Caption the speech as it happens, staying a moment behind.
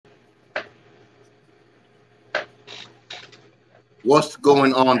What's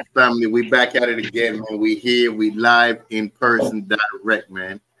going on, family? We back at it again, man. We here, we live in person, direct,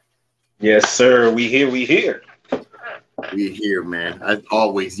 man. Yes, sir. We here. We here. We here, man. As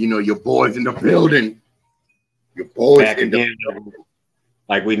always, you know your boys in the building. Your boys Back in the again, building.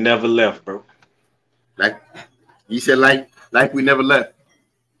 like we never left, bro. Like you said, like we never left.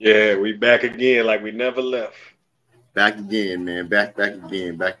 Yeah, we back again, like we never left. Back again, man. Back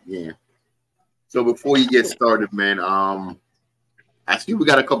again, back again. So before you get started, man, I see we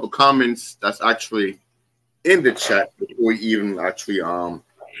got a couple comments that's actually in the chat before we even actually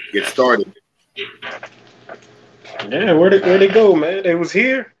get started. Yeah, where they go, man? They was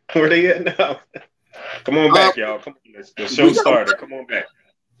here. Where they at now? Come on back, y'all. Come on, the show started. Come on back.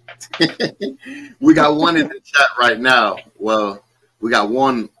 We got one in the chat right now. Well, we got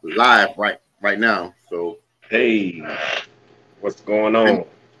one live right now. So hey, what's going on?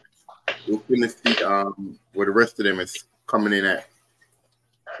 We're gonna see where the rest of them is coming in at.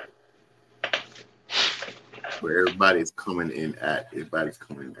 Where everybody's coming in at. Everybody's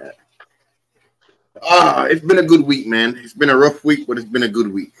coming at. It's been a good week, man. It's been a rough week, but it's been a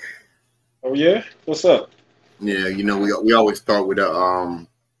good week. Oh yeah, what's up? Yeah, you know we always start with a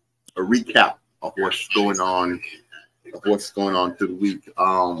recap of what's going on through the week.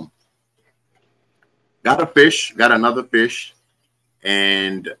 Got a fish, got another fish,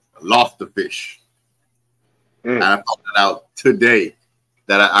 and lost a fish. And I found it out today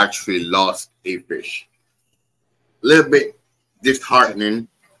that I actually lost a fish. A little bit disheartening,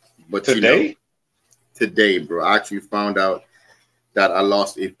 but today, today, bro, I actually found out that I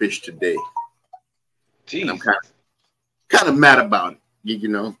lost a fish today. Jeez. And I'm kind of mad about it, you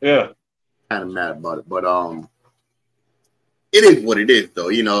know. Yeah, kind of mad about it, but it is what it is, though.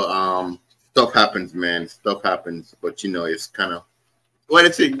 You know, stuff happens, man. Stuff happens, but you know, it's kind of what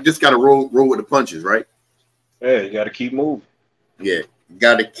it's. You just gotta roll with the punches, right? Yeah, you gotta keep moving. Yeah,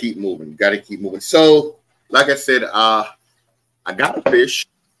 gotta keep moving. Gotta keep moving. So, like I said, I got a fish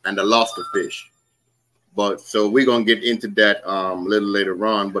and I lost a fish. But so we're gonna get into that a little later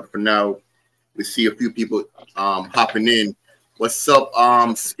on. But for now, we see a few people hopping in. What's up,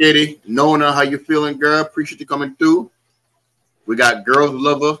 Skitty? Nona, how you feeling, girl? Appreciate you coming through. We got Girls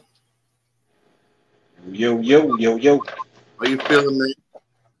Lover. Yo. How you feeling, man?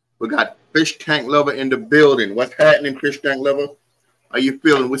 We got Fish Tank Lover in the building. What's happening, Fish Tank Lover? How you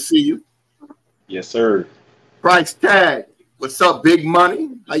feeling? We'll see you. Yes, sir. Price Tag. What's up, Big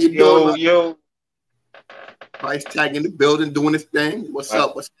Money? How you doing? Yo. Price Tag in the building doing his thing. What's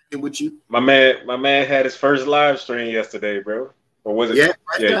up? What's happening with you? My man had his first live stream yesterday, bro. Or was it? Yeah,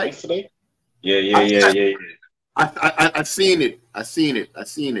 yesterday. Yeah. I seen it. I seen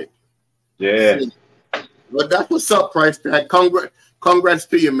it. Yeah. Well, that's what's up, Price Tag. Congrats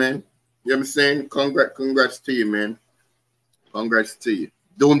to you, man. You know what I'm saying? Congrats to you, man. Congrats to you.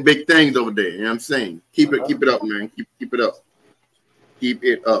 Doing big things over there. You know what I'm saying? Keep it up, man. Keep it up. Keep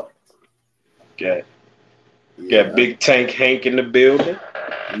it up. Okay. Got Big Tank Hank in the building.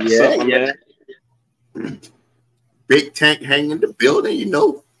 Yeah. Big Tank Hank in the building, you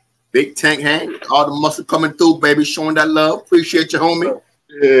know. Big Tank Hank. All the muscle coming through, baby. Showing that love. Appreciate you, homie.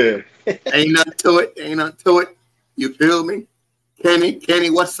 Yeah. Ain't nothing to it. You feel me? Kenny,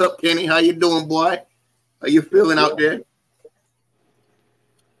 what's up, Kenny? How you doing, boy? How you feeling out there?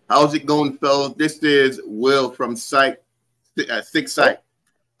 How's it going, fellas? This is Will from Cichpsyche.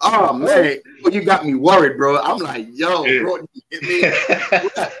 Oh, man. Well, you got me worried, bro. I'm like, yo, bro, you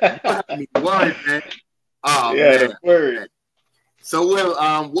got me worried, man. Oh, yeah, man. worried. So, Will,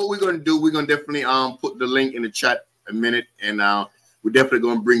 what we're going to do, we're going to definitely put the link in the chat a minute, and we're definitely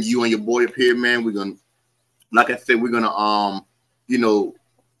going to bring you and your boy up here, man. We're going to, like I said, we're going to, you know,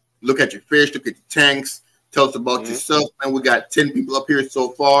 look at your fish, look at your tanks, tell us about yourself, man. We got 10 people up here so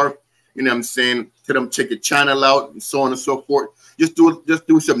far. You know what I'm saying? Tell them check your channel out and so on and so forth. Just do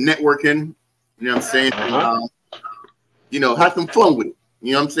some networking. You know what I'm saying? And, you know, have some fun with it.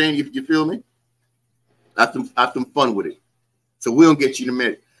 You know what I'm saying? You feel me? Have some fun with it. So we'll get you in a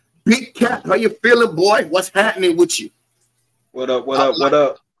minute. Big Cat, how you feeling, boy? What's happening with you? What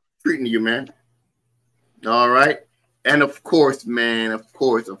up? Treating you, man. All right. And of course, man, of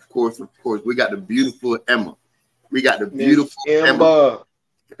course, we got the beautiful Emma. We got the beautiful Emma.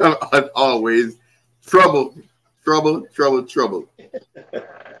 As always, trouble,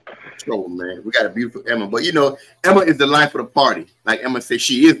 man. We got a beautiful Emma. But, you know, Emma is the life of the party. Like Emma said,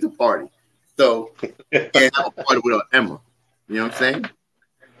 she is the party. So, can't have a party without Emma. You know what I'm saying?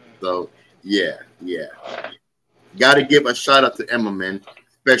 So, yeah. Got to give a shout out to Emma, man.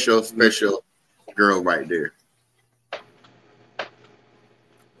 Special girl right there.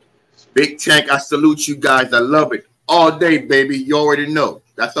 Big Tank, I salute you guys. I love it. all day, baby. You already know.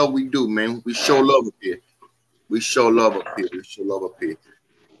 That's how we do, man. We show love up here. We show love up here. We show love up here.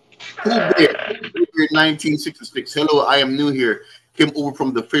 Pooh Bear, 1966. Hello, I am new here. Came over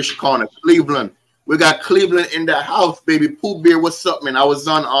from the Fish Corner, Cleveland. We got Cleveland in the house, baby. Pooh Bear, what's up, man? I was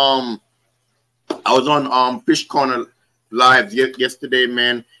on Fish Corner live yesterday,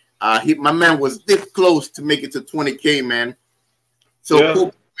 man. My man was this close to make it to 20K, man. So yeah.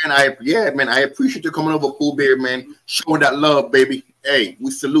 Pooh Bear, man, I appreciate you coming over, Pooh Bear, man. Showing that love, baby. Hey,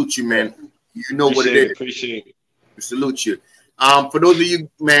 we salute you, man. You know what it is. Appreciate it. We salute you. For those of you,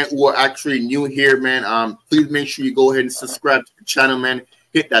 man, who are actually new here, man, please make sure you go ahead and subscribe to the channel, man.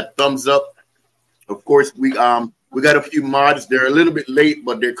 Hit that thumbs up. Of course, we got a few mods. They're a little bit late,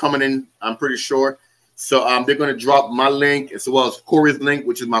 but they're coming in, I'm pretty sure. So they're going to drop my link as well as Corey's link,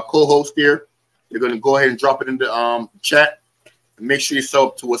 which is my co-host here. They're going to go ahead and drop it in the chat. And make sure you sub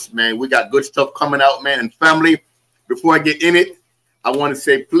up to us, man. We got good stuff coming out, man. And family, before I get in it, I want to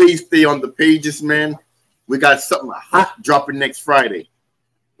say please stay on the pages, man. We got something hot dropping next Friday.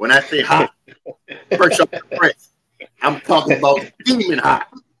 When I say hot, fresh up the press, I'm talking about steaming hot.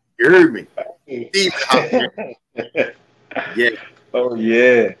 You heard me? Steaming hot, man. Yeah. Oh,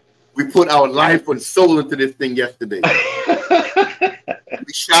 yeah. We put our life and soul into this thing yesterday.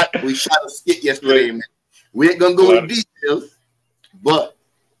 we shot a skit yesterday, man. We ain't gonna go into details, but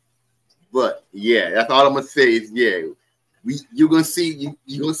yeah, that's all I'm gonna say is you're gonna see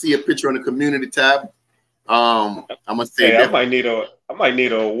a picture on the community tab. I'm gonna say I might need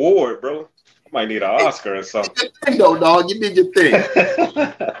an award, bro. I might need an Oscar or something. You did your thing, though, dog. You did your thing. You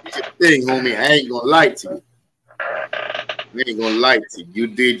did your thing, homie. I ain't gonna lie to you. We ain't gonna lie to you. You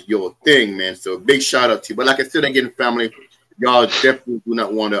did your thing, man. So big shout out to you. But like I said again, family, y'all definitely do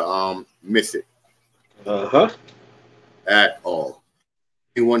not want to miss it. At all.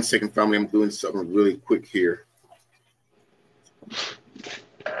 Give me 1 second, family. I'm doing something really quick here.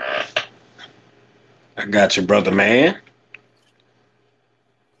 I got you, brother, man.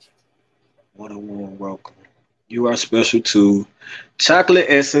 What a warm welcome. You are special to Chocolate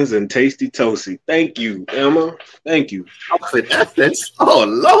Essence and Tasty Toasty. Thank you, Emma. Thank you. Chocolate Essence? Oh,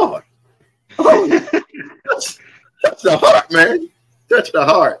 Lord. Oh, touch the heart, man. Touch the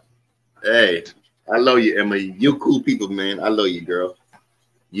heart. Hey, I love you, Emma. You cool people, man. I love you, girl.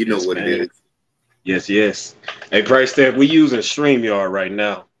 You know what it is. Yes, yes. Hey, Price Tag, we're using StreamYard right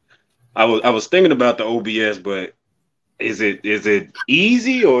now. I was thinking about the OBS, but is it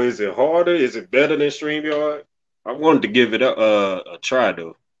easy or is it harder? Is it better than StreamYard? I wanted to give it a try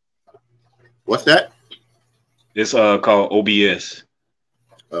though. What's that? It's called OBS.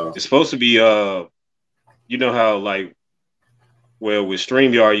 It's supposed to be you know how with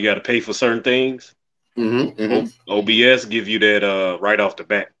StreamYard you got to pay for certain things. OBS give you that right off the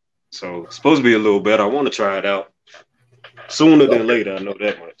bat. So it's supposed to be a little better. I want to try it out sooner than later. I know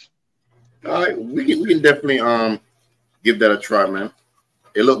that much. All right, we can definitely give that a try, man.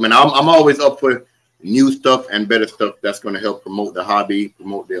 Hey, look, man, I'm always up for new stuff and better stuff that's going to help promote the hobby,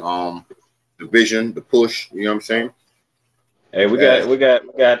 promote the vision, the push. You know what I'm saying? Hey, we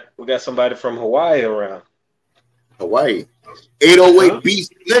got somebody from Hawaii around. Hawaii, 808 Beach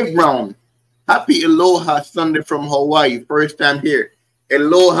Playground. Happy Aloha Sunday from Hawaii. First time here.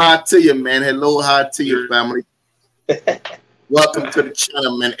 Aloha to you, man. Aloha to your family. Welcome to the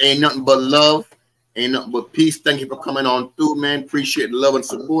channel, man. Ain't nothing but love. Ain't nothing but peace. Thank you for coming on through, man. Appreciate the love and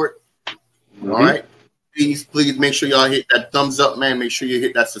support. All right. Please make sure y'all hit that thumbs up, man. Make sure you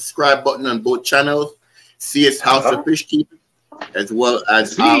hit that subscribe button on both channels. CS House of Fish Keeping, as well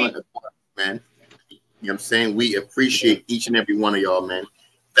as Island Aquarium, man. You know what I'm saying? We appreciate each and every one of y'all, man.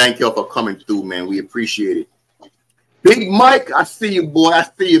 Thank y'all for coming through, man. We appreciate it. Big Mike, I see you, boy. I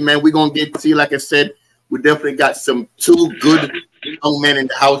see you, man. We're going to get to you, like I said. We definitely got two good young men in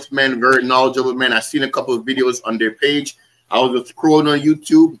the house, man. Very knowledgeable, man. I seen a couple of videos on their page. I was just scrolling on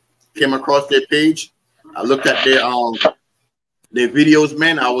YouTube, came across their page. I looked at their videos,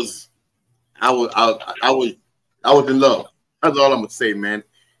 man. I was in love. That's all I'm gonna say, man.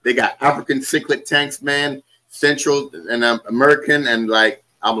 They got African cichlid tanks, man. Central and American, and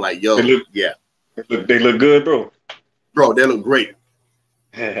I'm like, yo, yeah. They look good, bro. Bro, they look great.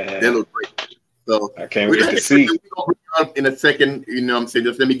 They look great. So I can't wait to see. In a second, you know what I'm saying?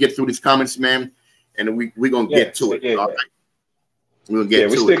 Just let me get through these comments, man, and we're gonna get to it. All right. We'll get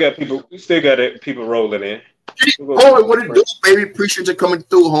to it. We still got people rolling in. Oh, what it do, baby? Appreciate you coming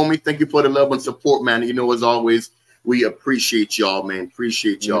through, homie. Thank you for the love and support, man. You know, as always, we appreciate y'all, man.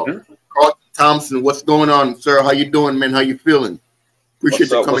 Appreciate y'all. Carl Thompson, what's going on, sir? How you doing, man? How you feeling?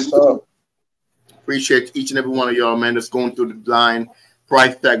 Appreciate you coming through. Appreciate each and every one of y'all, man, that's going through the line.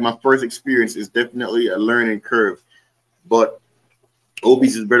 Price Tag, my first experience is definitely a learning curve. but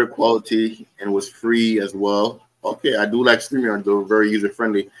Obi's is better quality and was free as well. Okay, I do like StreamYard though, very user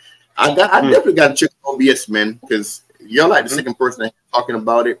friendly. I definitely got to check OBS, man, because you're like the second person talking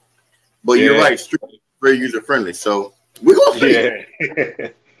about it. But you're right, StreamYard is very user friendly. So we're gonna see.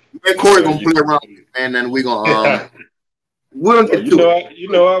 Me and Corey gonna play around, man, and we're gonna we'll get to it. You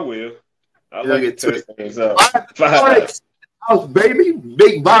know I will. I like to test things out. House, baby,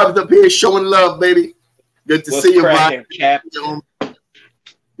 big vibes up here, showing love, baby. Good to see you, Brian.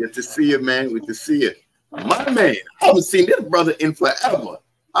 Good to see you, man. Good to see you, my man. I haven't seen this brother in forever.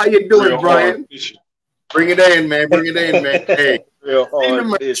 How you doing, Brian? Bring it in, man. Bring it in, man. Hey, real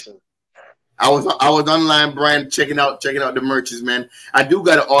hard. I was online, Brian, checking out the merches, man. I do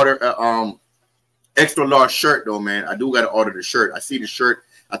got to order extra large shirt though, man. I do got to order the shirt. I see the shirt.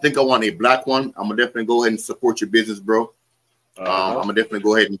 I think I want a black one. I'm gonna definitely go ahead and support your business, bro. I'm gonna definitely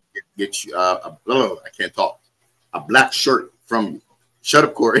go ahead and get you I can't talk. A black shirt from you. Shut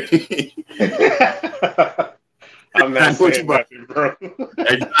up, Corey. I'm not saying nothing, bro.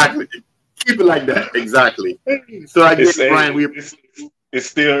 Exactly. Keep it like that. Exactly. So I guess, Brian, it's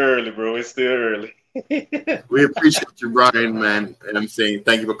still early, bro. It's still early. We appreciate you, Brian, man. And I'm saying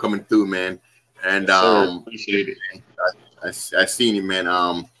thank you for coming through, man. And appreciate it. I seen you, man.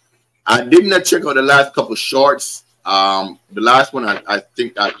 I did not check out the last couple shorts. The last one I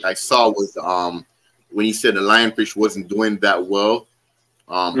think I saw was when he said the lionfish wasn't doing that well.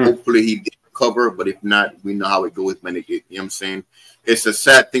 Hopefully he did recover, but if not, we know how it goes, man. You know what I'm saying? It's a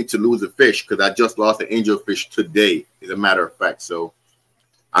sad thing to lose a fish because I just lost an angel fish today, as a matter of fact. So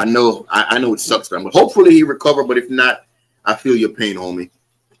I know it sucks, man. But hopefully he recover. But if not, I feel your pain, homie.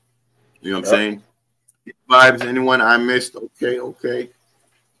 You know what I'm saying? Vibes, anyone I missed? Okay. What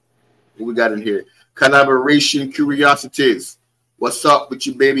we got in here? Collaboration Curiosities. What's up with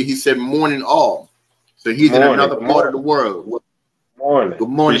you, baby? He said morning all. So he's in another part of the world. Morning. Good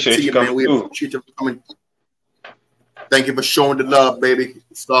morning to you, man. We appreciate you for coming. Thank you for showing the love, baby.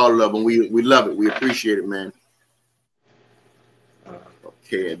 It's all love, and we love it. We appreciate it, man.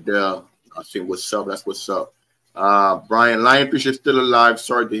 Okay, Adele. I see what's up. That's what's up. Brian, lionfish is still alive.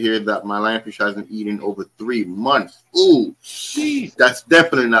 Sorry to hear that. My lionfish hasn't eaten over 3 months. Ooh, that's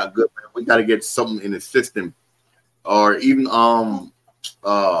definitely not good, man. We got to get something in the system, or even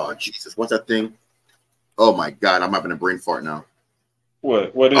Jesus, what's that thing? Oh my God, I'm having a brain fart now.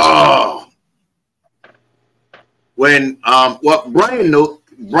 What is it? When Brian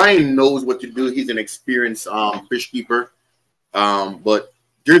knows what to do. He's an experienced fish keeper. But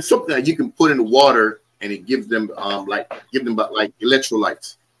there's something that you can put in the water and it gives them like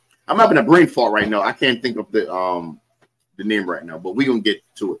electrolytes. I'm having a brain fart right now. I can't think of the name right now, but we're gonna get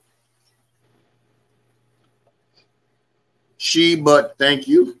to it. But thank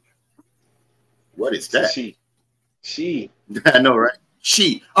you. What is that? She. I know, right?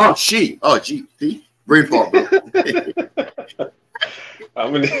 She. Oh, gee. See? Brain fart, bro.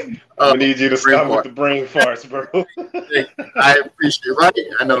 I'm gonna need you to stop with the brain farts, bro. I appreciate it, right?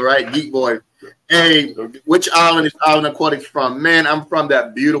 I know, right? Geek boy. Hey, which island is Island Aquatics from? Man, I'm from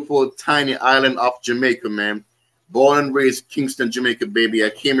that beautiful, tiny island off Jamaica, man. Born and raised Kingston, Jamaica, baby. I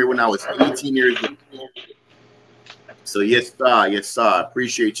came here when I was 18 years old. So, yes, sir.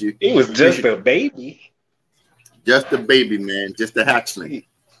 Appreciate you. He was just a baby. Just a baby, man. Just a hatchling.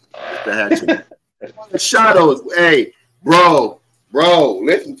 Shadows. Hey, bro,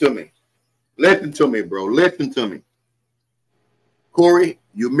 listen to me, bro. Listen to me. Corey,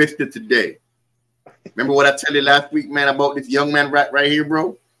 you missed it today. Remember what I tell you last week, man, about this young man right here,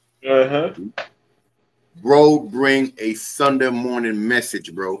 bro? Bro, bring a Sunday morning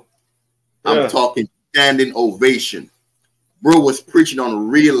message, bro. I'm talking standing ovation. Bro was preaching on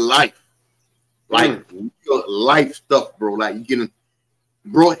real life. Like real life stuff, bro. Like you can,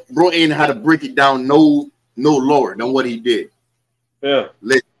 bro ain't how to break it down no lower than what he did. Yeah.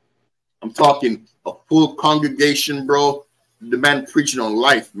 I'm talking a full congregation, bro. The man preaching on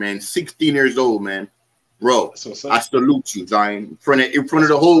life, man. 16 years old, man. Bro, I salute you, Zion. In front of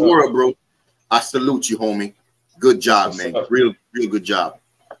the whole world, bro. I salute you, homie. Good job, man. Real good job.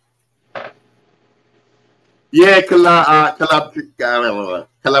 Yeah,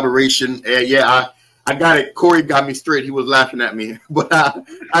 collaboration. Yeah, I got it. Corey got me straight. He was laughing at me, but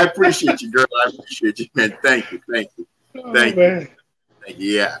I appreciate you, girl. I appreciate you, man. Thank you. Thank you.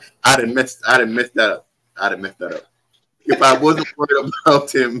 Yeah, I didn't mess that up. If I wasn't worried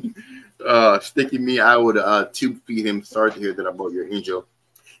about him sticking me, I would tube feed him. Sorry to hear that about your angel.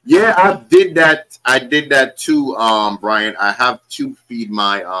 Yeah, I did that. I did that too, Brian. I have tube feed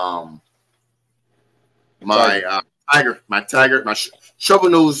my my shovel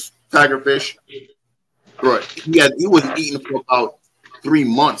nose tiger fish. bro, he was eating for about 3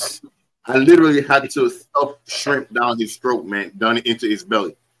 months. I literally had to stuff shrimp down his throat, man, down into his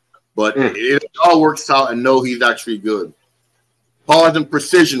belly. But it all works out, and know he's actually good. Pause and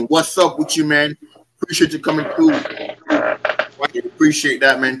Precision, what's up with you, man? Appreciate you coming through. Appreciate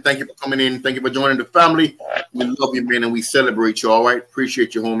that, man. Thank you for coming in. Thank you for joining the family. We love you, man, and we celebrate you. All right,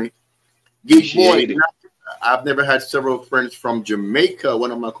 appreciate you, homie. Geek Boy, I've never had several friends from Jamaica.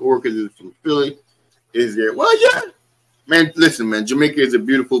 One of my coworkers is from Philly. Is there? Well, yeah, man. Listen, man. Jamaica is a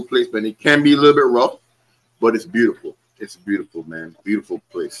beautiful place, but it can be a little bit rough, but it's beautiful. It's beautiful, man. Beautiful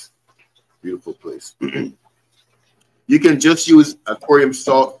place. Beautiful place. You can just use aquarium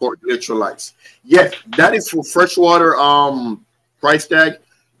salt for electrolytes. Yes, that is for freshwater price tag,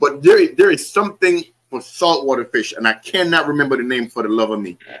 but there is something for saltwater fish, and I cannot remember the name for the love of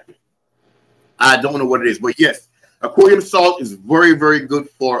me. I don't know what it is, but yes, aquarium salt is very, very good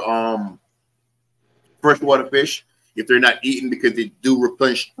for freshwater fish if they're not eaten, because they do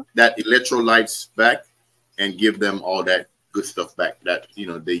replenish that electrolytes back and give them all that good stuff back that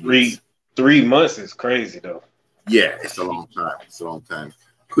they use. 3 months is crazy though. Yeah, it's a long time. It's a long time.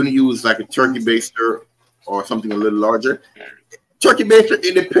 Couldn't use like a turkey baster or something a little larger. Turkey baster,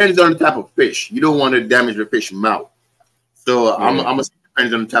 it depends on the type of fish. You don't want to damage the fish mouth. So I'm gonna say it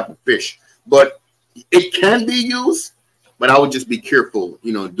depends on the type of fish. But it can be used, but I would just be careful,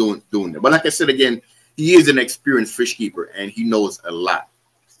 doing that. But like I said again, he is an experienced fish keeper and he knows a lot.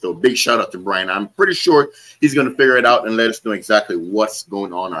 So big shout out to Brian. I'm pretty sure he's gonna figure it out and let us know exactly what's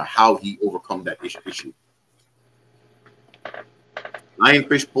going on or how he overcome that issue.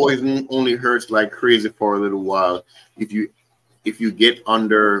 Lionfish poison only hurts like crazy for a little while if you get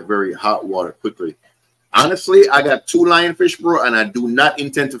under very hot water quickly. Honestly, I got 2 lionfish, bro, and I do not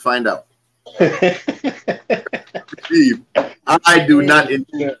intend to find out. Steve, I do not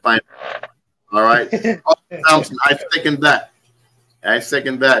intend to find out. All right. Thompson, I second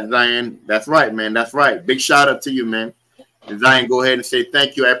that. Zion. That's right, man. That's right. Big shout out to you, man. And Zion, go ahead and say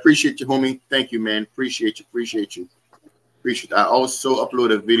thank you. I appreciate you, homie. Thank you, man. Appreciate you. I also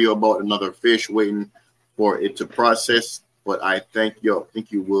uploaded a video about another fish waiting for it to process, but I think you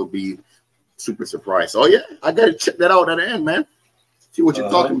will be super surprised. Oh yeah, I gotta check that out at the end, man. See what you're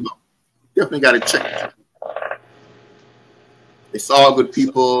talking about. Definitely gotta check. It's all good.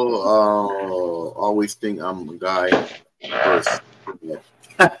 People always think I'm a guy first.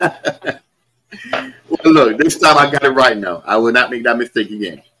 Well, look, this time I got it right now. I will not make that mistake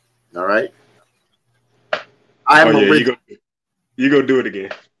again. All right. You go do it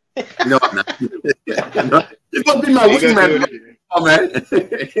again. No, I'm not. It's gonna be my wingman. Oh man.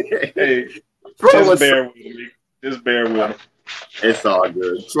 Hey, just bear with me. It's all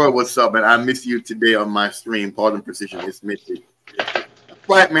good. Troy, what's up, man? I miss you today on my stream. Pardon Precision, it's missing.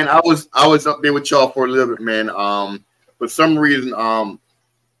 Right, man. I was up there with y'all for a little bit, man. For some reason, I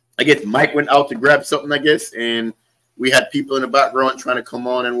guess Mike went out to grab something, I guess, and we had people in the background trying to come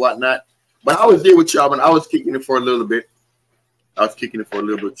on and whatnot. But I was there with y'all, man. I was kicking it for a little bit.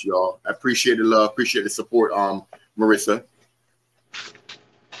 Y'all. I appreciate the love, appreciate the support, Marissa.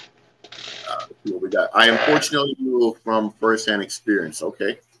 What we got? I unfortunately knew from first-hand experience.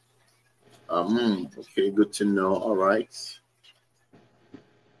 Okay. Okay, good to know. All right.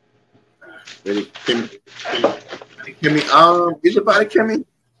 Ready, Kimmy? Is it about Kimmy?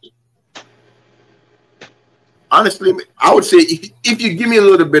 Honestly, I would say if you give me a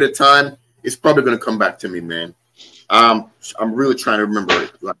little bit of time, it's probably going to come back to me, man. I'm really trying to remember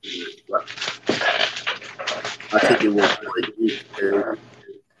it. I think it was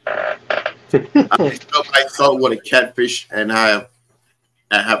I saw what a catfish, and I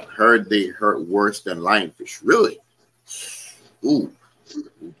have heard they hurt worse than lionfish. Really? Ooh,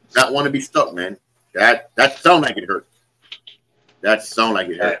 not want to be stuck, man. That sound like it hurt.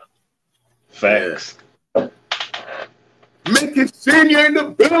 Facts. Yeah. Mickey Senior in the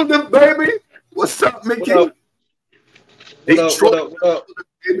building, baby. What's up, Mickey? What up?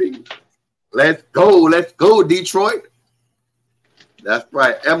 Baby. Let's go, Detroit. That's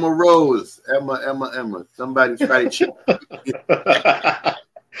right. Emma Rose. Emma. Somebody's trying to check.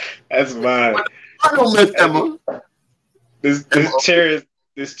 That's mine. I don't miss Emma. This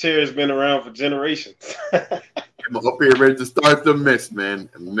chair has been around for generations. Emma up here ready to start the mess, man.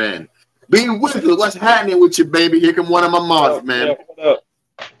 Be Wizard, what's happening with you, baby? Here come one of my moms, man. What up?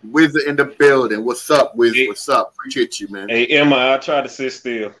 Wizard in the building. What's up, Wiz? Hey, what's up? Appreciate you, man. Hey, Emma, I try to sit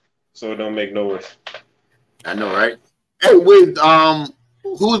still so it don't make noise. I know, right? Hey, Wiz,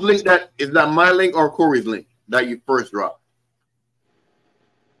 whose link that is? That my link or Corey's link that you first dropped?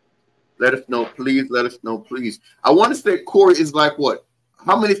 Let us know, please. I want to say Corey is like what?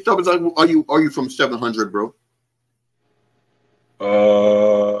 How many subs are you from 700, bro?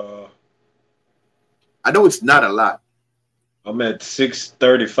 I know it's not a lot. I'm at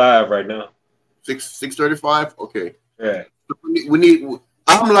 635 right now. 635. Okay. Yeah. We need.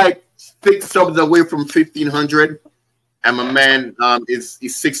 I'm like 6 subs away from 1500, and my man is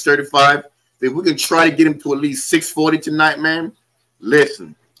 635. If we can try to get him to at least 640 tonight, man.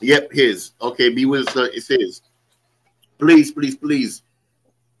 Listen. Yep, his. Okay, be with us. It's his. Please, please, please.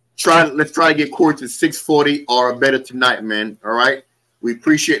 Let's try to get Corey to 640 or better tonight, man. All right. We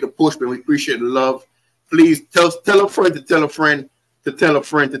appreciate the push, man. We appreciate the love. Please tell a friend to tell a friend to tell a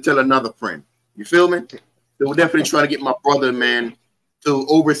friend to tell another friend. You feel me? So we're definitely trying to get my brother, man, to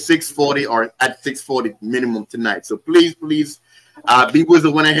over 640 or at 640 minimum tonight. So please, please, B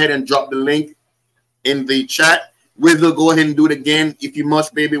Wizard went ahead and dropped the link in the chat. Wizard, go ahead and do it again if you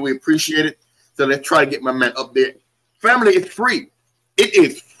must, baby. We appreciate it. So let's try to get my man up there. Family, it's free. It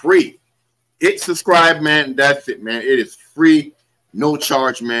is free. Hit subscribe, man. That's it, man. It is free, no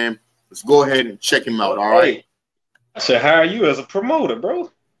charge, man. Let's go ahead and check him out. All right. I should hire you as a promoter, bro.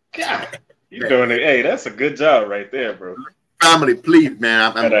 God, you're doing it. Hey, that's a good job right there, bro. Family, please, man.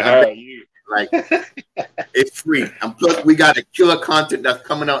 I'm hire you. Like, it's free. And plus, we got a killer content that's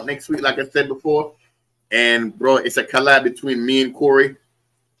coming out next week, like I said before. And bro, it's a collab between me and Corey.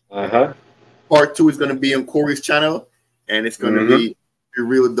 Part 2 is gonna be on Corey's channel, and it's gonna be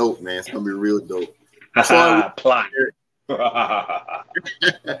real dope, man. It's gonna be real dope. Plot. But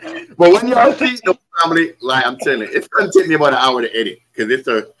when y'all see the family, like I'm telling you, it's gonna take me about an hour to edit because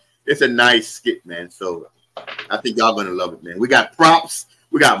it's a nice skit, man. So I think y'all gonna love it, man. We got props,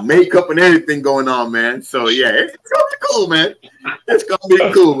 we got makeup and everything going on, man. So yeah, it's gonna be cool, man. It's gonna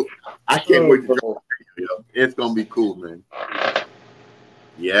be cool. I can't wait to go. It's gonna be cool, man.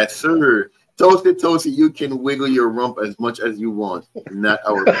 Yes, sir. Toasty, you can wiggle your rump as much as you want. Not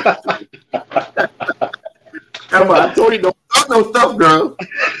our. I told you don't start no stuff, girl.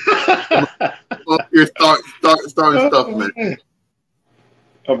 You're starting stuff, man.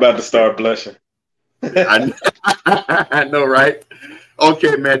 I'm about to start blushing. I know, right?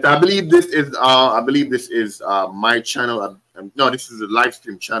 Okay, man. I believe this is my channel. No, this is a live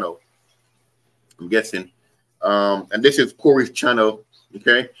stream channel. I'm guessing. And this is Corey's channel.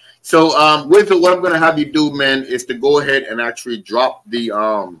 Okay. So Wizard, what I'm gonna have you do, man, is to go ahead and actually drop the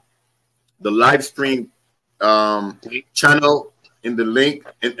live stream channel in the link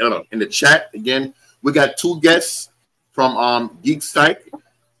in the chat. Again, we got 2 guests from Cichpsyche.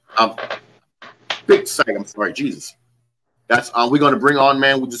 Cichpsyche, I'm sorry, Jesus. That's we're gonna bring on,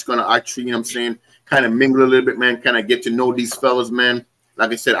 man. We're just gonna actually, you know what I'm saying, kind of mingle a little bit, man, kind of get to know these fellas, man.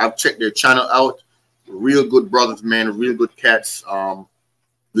 Like I said, I've checked their channel out. Real good brothers, man, real good cats.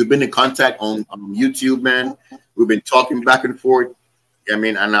 We've been in contact on YouTube, man. We've been talking back and forth. I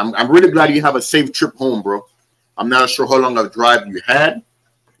mean, and I'm really glad you have a safe trip home, bro. I'm not sure how long of a drive you had,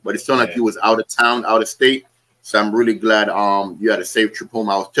 but it sounded like you was out of town, out of state. So I'm really glad you had a safe trip home.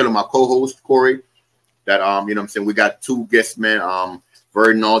 I was telling my co-host Corey that you know what I'm saying, we got 2 guests, man.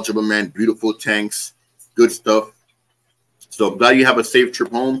 Very knowledgeable, man, beautiful tanks, good stuff. So I'm glad you have a safe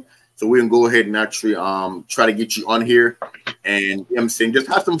trip home. So we can go ahead and actually try to get you on here, and you know what I'm saying, just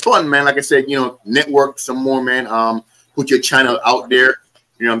have some fun, man. Like I said, you know, network some more, man. Put your channel out there.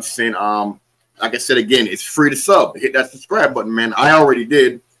 You know what I'm saying? Like I said again, it's free to sub. Hit that subscribe button, man. I already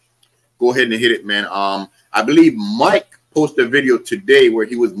did. Go ahead and hit it, man. I believe Mike posted a video today where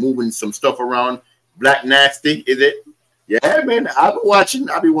he was moving some stuff around. Black Nasty, is it? Yeah, man. I'll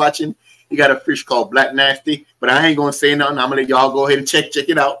be watching. He got a fish called Black Nasty, but I ain't gonna say nothing. I'm gonna let y'all go ahead and check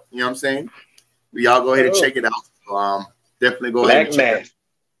it out. You know what I'm saying? Y'all go ahead and check it out. So, definitely go ahead and check it.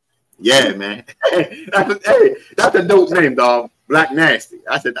 Yeah, man. That's a dope name, dog. Black Nasty.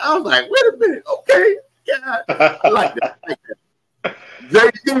 I was like, wait a minute. Okay. Yeah, I like that.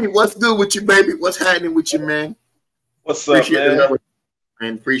 JD, what's good with you, baby? What's happening with you, man? What's up,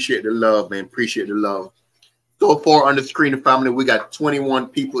 man? Appreciate the love, man. Appreciate the love. So far on the screen, family, we got 21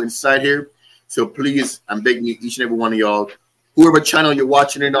 people inside here. So please, I'm begging you, each and every one of y'all, whoever channel you're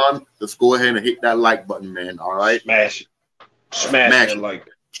watching it on, let's go ahead and hit that like button, man. All right? Smash it. Smash it like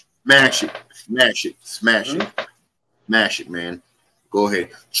that. Smash it. Smash it. Smash it. Smash it, man. Go ahead.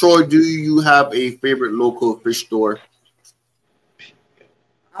 Troy, do you have a favorite local fish store?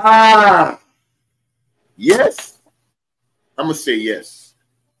 Yes. I'm going to say yes.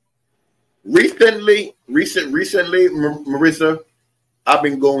 Recently, Marissa, I've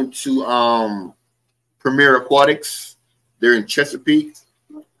been going to Premier Aquatics. They're in Chesapeake.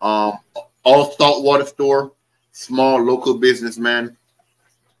 All saltwater store, small local business, man.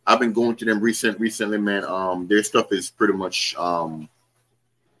 I've been going to them recently, man. Their stuff is pretty much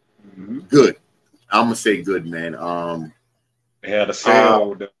Good. I'm gonna say good, man. They had a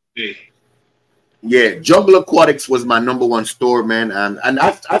sale the day. Yeah, Jungle Aquatics was my #1 store, man, and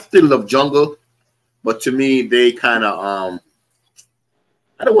I still love Jungle, but to me they kind of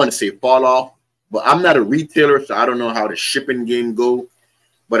I don't want to say fall off, but I'm not a retailer, so I don't know how the shipping game go.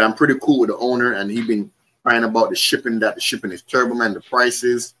 But I'm pretty cool with the owner, and he been crying about the shipping, that the shipping is terrible, man, the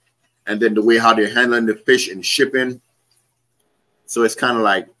prices, and then the way how they're handling the fish and shipping. So it's kind of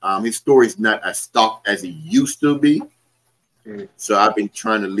like his store is not as stocked as it used to be. So I've been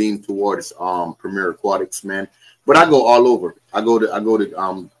trying to lean towards Premier Aquatics, man. But I go all over. I go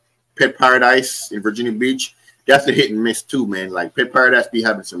to Pet Paradise in Virginia Beach. That's a hit and miss too, man. Like Pet Paradise be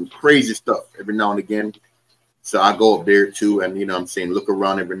having some crazy stuff every now and again. So I go up there too, and you know what I'm saying, look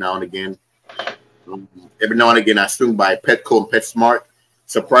around every now and again. Every now and again I swing by Petco and PetSmart.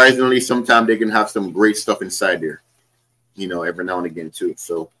 Surprisingly, sometimes they can have some great stuff inside there. You know, every now and again too.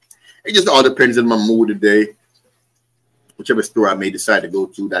 So it just all depends on my mood today. Whichever store I may decide to go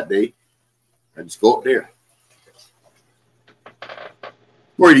to that day, I just go up there.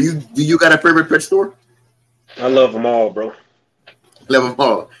 Corey, do you got a favorite pet store? I love them all, bro. Love them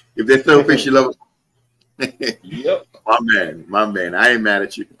all. If they sell fish, you love them. Yep. My man. I ain't mad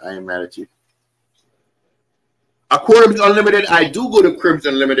at you. Aquariums Unlimited. I do go to Aquariums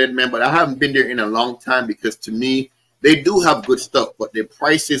Unlimited, man, but I haven't been there in a long time because to me, they do have good stuff, but their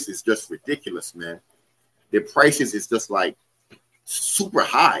prices is just ridiculous, man. Their prices is just like super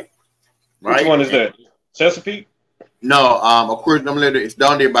high. Right? Which one is that? Chesapeake? No, Aquarium Unlimited is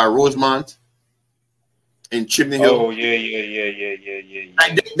down there by Rosemont in Chimney Hill. Oh, yeah.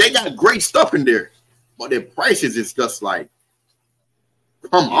 Like, they got great stuff in there, but their prices is just like,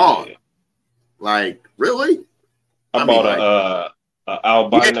 come on. Like, really? I bought a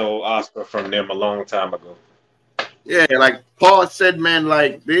albino Oscar from them a long time ago. Yeah, like Paul said, man,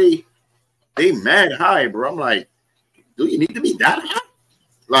 like they mad high, bro. I'm like, do you need to be that high?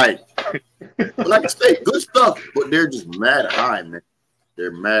 Like, like I say, good stuff, but they're just mad high, man.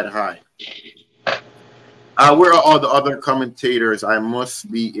 They're mad high. Where are all the other commentators? I must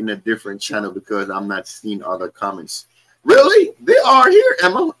be in a different channel because I'm not seeing other comments. Really? They are here,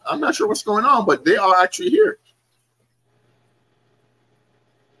 Emma. I'm not sure what's going on, but they are actually here.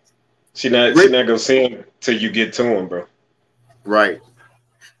 She not gonna see him till you get to him, bro. Right.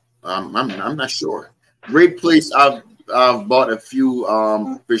 I'm not sure. Great place. I've bought a few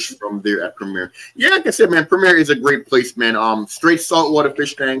fish from there at Premier. Yeah, like I said, man, Premier is a great place, man. Straight saltwater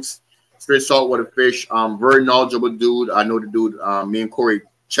fish tanks, straight saltwater fish. Very knowledgeable dude. I know the dude. Me and Corey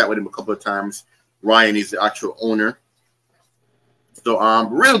chat with him a couple of times. Ryan is the actual owner. So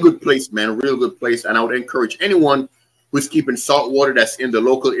real good place, man. Real good place. And I would encourage anyone who's keeping saltwater that's in the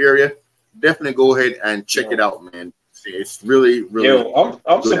local area, definitely go ahead and check it out, man. It's really, really. Yo,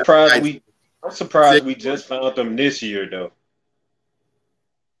 I'm surprised we just found them this year, though.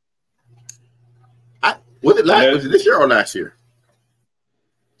 Was it this year or last year?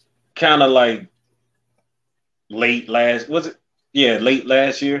 Kind of like late last. Was it? Yeah, late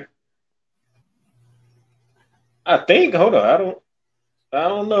last year. I think. Hold on. I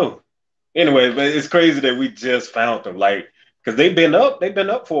don't know. Anyway, but it's crazy that we just found them, like, because they've been up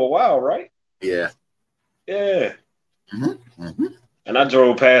for a while, right? Yeah. Yeah. And I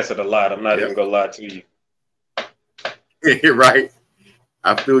drove past it a lot. I'm not even gonna lie to you. You're right.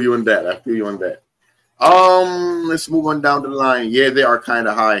 I feel you on that. Let's move on down the line. Yeah, they are kind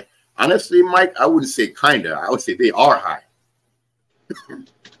of high. Honestly, Mike, I wouldn't say kind of. I would say they are high.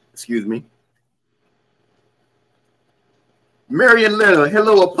 Excuse me. Marion Little,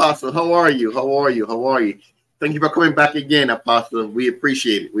 hello, Apostle. How are you? Thank you for coming back again, Apostle. We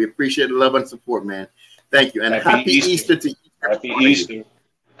appreciate it. We appreciate the love and support, man. Thank you. And happy Easter to you. Happy Easter.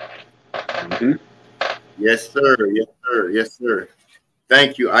 Yes, sir.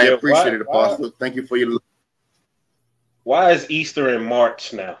 Thank you. I appreciate it, Apostle. Thank you for your love. Why is Easter in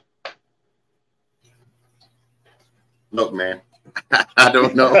March now? Look, man, I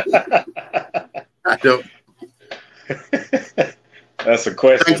don't know. I don't. That's a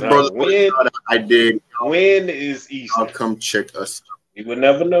question. Thanks, brother. I did. When is Easter? I'll come check us. You would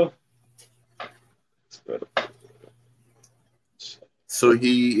never know. So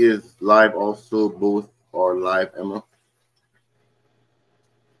he is live also. Both are live, Emma.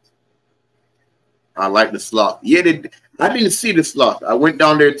 I like the sloth. Yeah, I didn't see the sloth. I went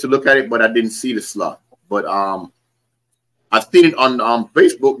down there to look at it, but I didn't see the sloth. But I've seen it on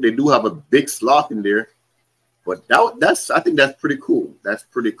Facebook. They do have a big sloth in there. But I think that's pretty cool. That's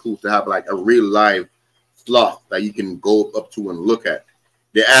pretty cool to have like a real live sloth that you can go up to and look at.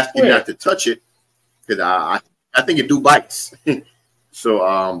 They ask you not to touch it because I think it do bites.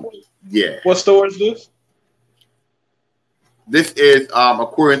 So yeah. What store is this? This is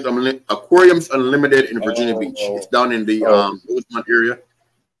Aquariums Unlimited in Virginia Beach. It's down in the Rosemont area.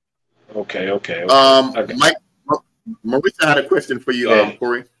 Okay. Mike, Marissa had a question for you,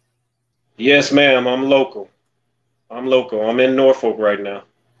 Corey. Yes, ma'am. I'm local. I'm in Norfolk right now.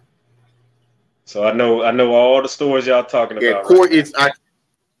 So I know all the stores y'all talking about. Corey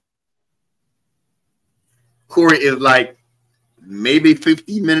is like maybe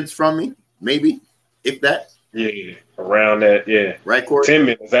 15 minutes from me, maybe, if that. Yeah, around that, yeah. Right, Corey? 10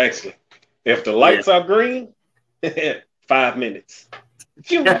 minutes, actually. If the lights are green, 5 minutes.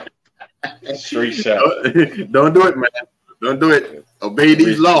 Straight shot. Don't do it, man. Don't do it. Obey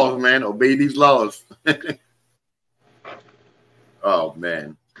these laws, man. Obey these laws. Oh,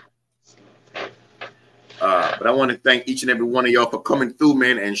 man. But I want to thank each and every one of y'all for coming through,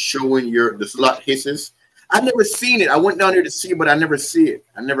 man, and showing the slot hisses. I've never seen it. I went down there to see it, but I never see it.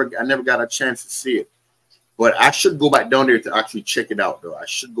 I never got a chance to see it. But I should go back down there to actually check it out, though. I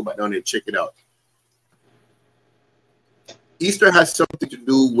should go back down there and check it out. Easter has something to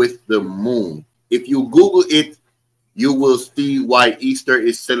do with the moon. If you Google it, you will see why Easter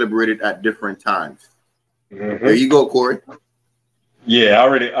is celebrated at different times. Mm-hmm. There you go, Corey. Yeah, I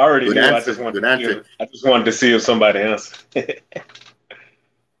already good knew. Answer. I just wanted to see if somebody answered.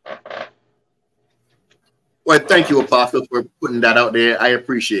 Well, thank you, Apostle, for putting that out there. I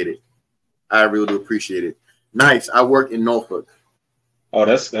appreciate it. I really do appreciate it. Nice. I work in Norfolk. Oh,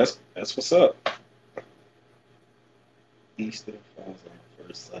 that's what's up. Easter falls on the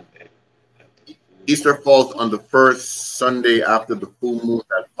first Sunday. Easter falls on the first Sunday after the full moon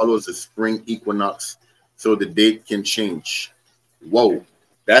that follows the spring equinox, so the date can change. Whoa,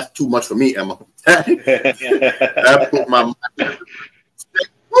 that's too much for me, Emma. That put my mind.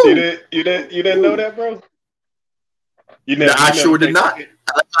 You didn't know that, bro? I sure did not. You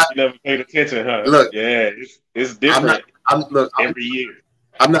never paid attention, huh? Look, yeah, it's different. Every year.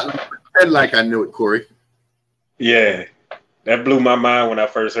 I'm not pretend like I knew it, Corey. Yeah, that blew my mind when I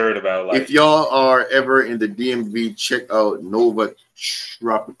first heard about it. Like, if y'all are ever in the DMV, check out Nova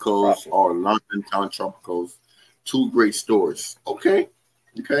Tropicals or London Town Tropicals. 2 great stores. Okay.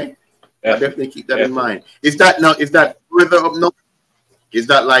 I'll definitely keep that in mind. Is that further up north? Is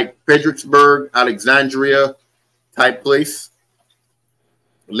that like Fredericksburg, Alexandria type place?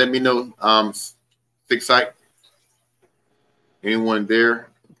 Let me know. Cichpsyche. Anyone there?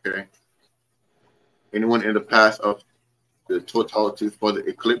 Okay. Anyone in the path of the totality for the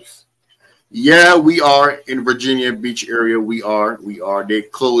eclipse? Yeah, we are in Virginia Beach area. We are. They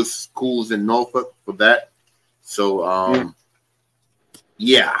closed schools in Norfolk for that. So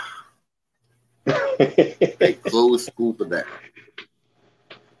yeah. They closed school for that.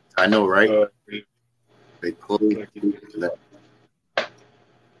 I know, right? They closed school for that.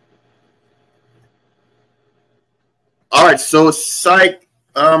 All right, so Psych,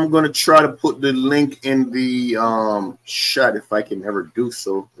 I'm gonna try to put the link in the chat if I can ever do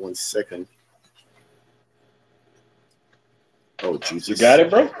so. 1 second. Oh Jesus! You got it,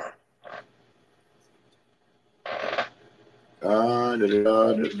 bro. All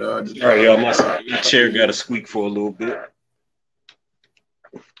right, y'all. My chair got to squeak for a little bit.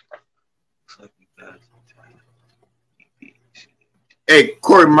 Hey,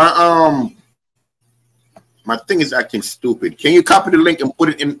 Corey, my thing is acting stupid. Can you copy the link and put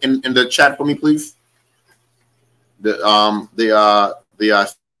it in the chat for me, please? The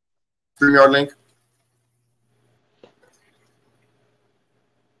StreamYard link.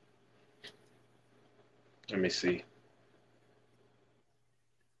 Let me see.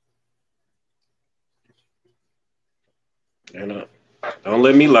 And don't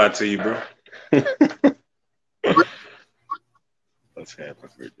let me lie to you, bro. Let's have a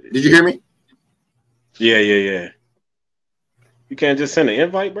birthday. Did you hear me? Yeah. You can't just send an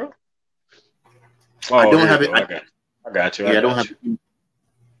invite, bro. Oh, I don't have it. I got you. Yeah, I don't have it.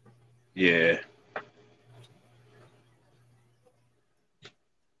 Yeah.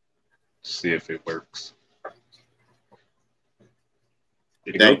 See if it works.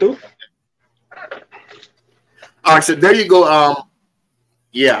 Did it go through? All right, so there you go.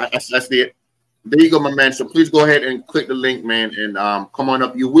 Yeah, I see it. There you go, my man. So please go ahead and click the link, man, and come on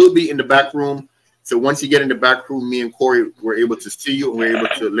up. You will be in the back room. So once you get in the back room, me and Corey were able to see you, and we're able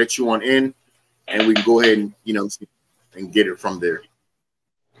to let you on in, and we can go ahead and and get it from there.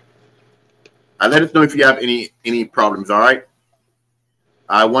 Let us know if you have any problems. All right.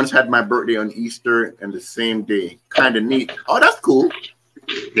 I once had my birthday on Easter and the same day. Kind of neat. Oh, that's cool.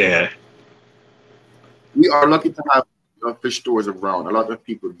 Yeah. We are lucky to have fish stores around. A lot of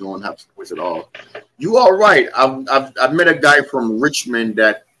people don't have stores at all. You are right. I've met a guy from Richmond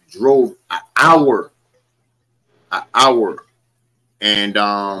that drove an hour, and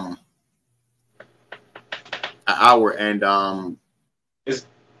it's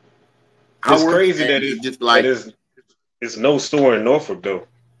it's crazy that it's just like it's no store in Norfolk though.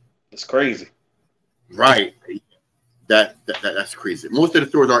 It's crazy. Right. That's crazy. Most of the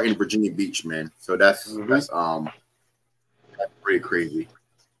stores are in Virginia Beach, man. So that's pretty crazy.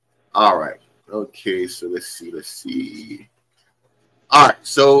 All right. Okay, so let's see. All right,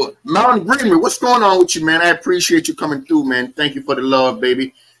 so Mountain Greenwood, what's going on with you, man? I appreciate you coming through, man. Thank you for the love,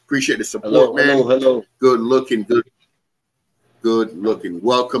 baby. Appreciate the support, man. Hello. Good looking.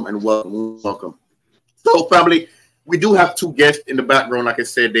 Welcome and welcome. So, family, we do have two guests in the background. Like I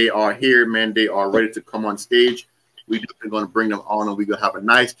said, they are here, man. They are ready to come on stage. We're going to bring them on, and we're going to have a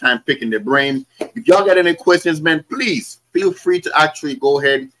nice time picking their brain. If y'all got any questions, man, please feel free to actually go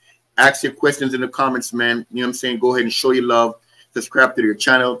ahead, ask your questions in the comments, man. You know what I'm saying? Go ahead and show your love. Subscribe to your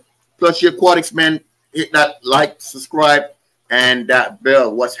channel. Plus, your aquatics, man, hit that like, subscribe, and that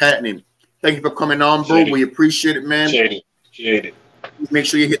bell. What's happening? Thank you for coming on, bro. We appreciate it, man. Appreciate it. Make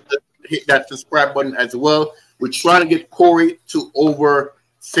sure you hit that subscribe button as well. We're trying to get Corey to over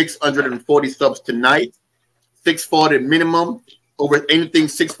 640 subs tonight. 640 minimum. Over anything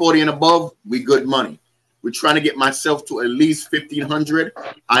 640 and above, we good money. We're trying to get myself to at least 1,500.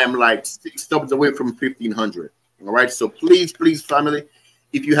 I am like 6 subs away from 1,500. All right. So please, family,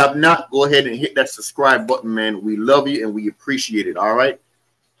 if you have not, go ahead and hit that subscribe button, man. We love you and we appreciate it. All right.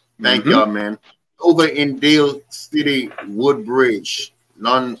 Thank y'all, man. Over in Dale City, Woodbridge,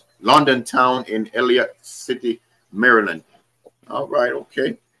 London Town in Elliott City, Maryland. All right.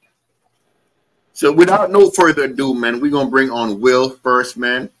 Okay. So without no further ado, man, we're going to bring on Will first,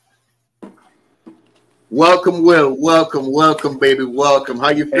 man. Welcome, Will. Welcome, baby. Welcome. How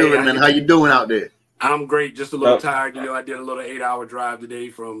you feeling, man? How you doing out there? I'm great. Just a little tired. You know, I did a little 8-hour drive today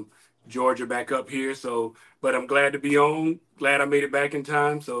from Georgia back up here. So, but I'm glad to be on. Glad I made it back in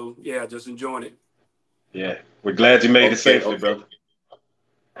time. So, yeah, just enjoying it. Yeah, we're glad you made it safely, brother.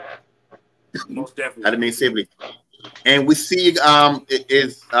 Most definitely. I mean safely. And we see it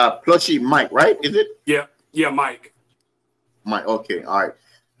is Plushy Mike, right? Is it? Yeah, Mike. Mike. Okay, all right.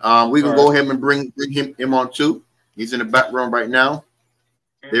 We can go ahead and bring him on too. He's in the background right now.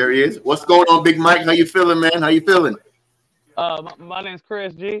 There he is. What's going on, Big Mike? How you feeling, man? How you feeling? My name's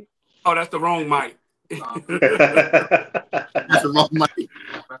Chris G. Oh, that's the wrong Mike. That's the wrong Mike.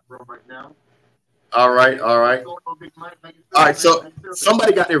 Right now. All right. All right. So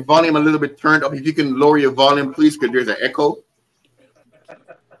somebody got their volume a little bit turned up. If you can lower your volume, please, because there's an echo.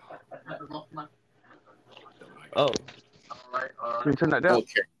 Oh. Can you turn that down?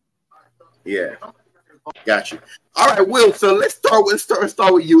 Okay. Yeah. Got you. All right, Will. So let's start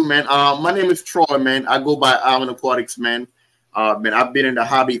with you, man. My name is Troy, man. I go by Island Aquatics, man. Man, I've been in the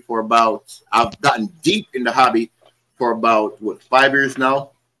hobby I've gotten deep in the hobby for about 5 years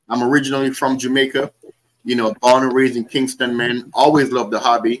now. I'm originally from Jamaica, you know, born and raised in Kingston, man. Always loved the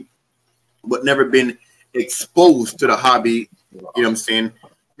hobby, but never been exposed to the hobby. You know what I'm saying?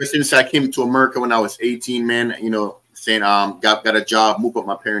 Ever since I came to America when I was 18, man, you know, saying got a job, moved up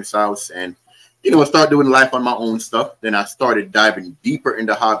my parents' house, and you know, start doing life on my own stuff. Then I started diving deeper in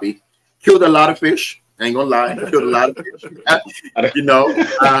the hobby. Killed a lot of fish. I ain't gonna lie, killed a lot of fish. You know,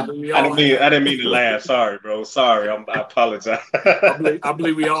 I didn't mean to laugh. Sorry, bro. Sorry, I apologize. I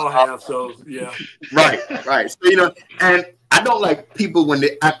believe we all have. So yeah. Right. So you know, and I don't like people when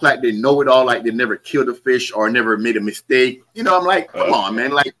they act like they know it all, like they never killed a fish or never made a mistake. You know, I'm like, come on,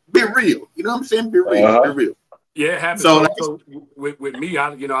 man, like be real. You know what I'm saying? Be real. Be real. Yeah, it happens. So with me, I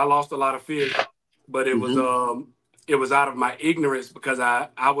lost a lot of fish, but it was out of my ignorance because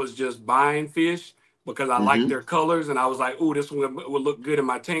I was just buying fish because I liked their colors and I was like, oh, this one would look good in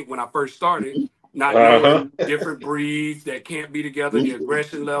my tank when I first started. Not knowing different breeds that can't be together, the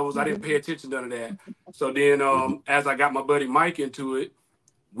aggression levels. I didn't pay attention to none of that. So then as I got my buddy Mike into it,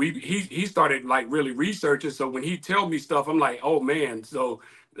 he started like really researching. So when he tell me stuff, I'm like, oh man. So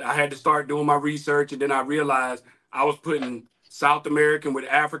I had to start doing my research, and then I realized I was putting South American with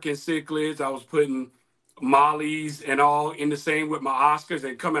African cichlids. I was putting mollies and all in the same with my Oscars,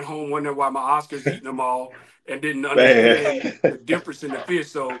 and coming home wondering why my Oscars eating them all and didn't understand the difference in the fish.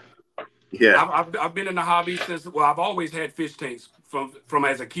 So yeah, I've been in the hobby since. Well, I've always had fish tanks from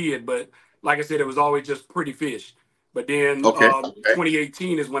as a kid, but like I said, it was always just pretty fish. But then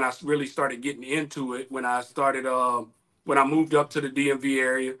 2018 is when I really started getting into it. When I started when I moved up to the DMV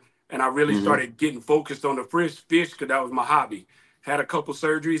area, and I really started getting focused on the fish because that was my hobby. Had a couple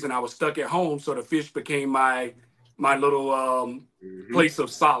surgeries, and I was stuck at home, so the fish became my my little place of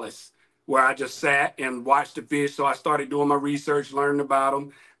solace where I just sat and watched the fish. So I started doing my research, learning about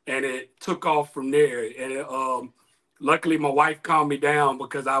them, and it took off from there. And luckily, my wife calmed me down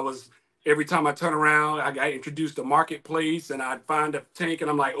because every time I turn around, I got introduced to Marketplace, and I'd find a tank, and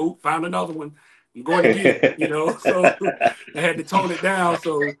I'm like, oh, found another one. I'm going to get it, you know. So I had to tone it down.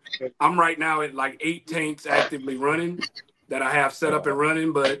 So I'm right now at like 8 tanks actively running that I have set up and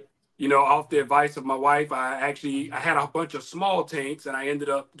running. But, you know, off the advice of my wife, I had a bunch of small tanks, and I ended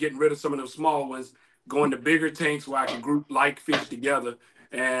up getting rid of some of those small ones, going to bigger tanks where I can group like fish together.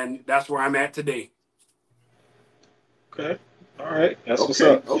 And that's where I'm at today. Okay. All right. That's what's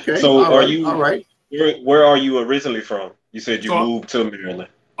up. Okay. So where are you originally from? You said you moved to Maryland.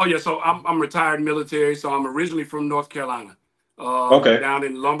 Oh yeah, so I'm retired military, so I'm originally from North Carolina. Down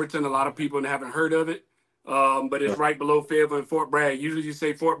in Lumberton. A lot of people haven't heard of it, but it's right below Fayetteville and Fort Bragg. Usually, you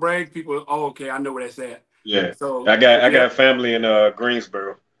say Fort Bragg, people, oh, okay, I know where that's at. Yeah. So I got family in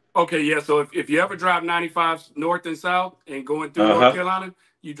Greensboro. Okay, yeah. So if you ever drive 95 north and south and going through North Carolina,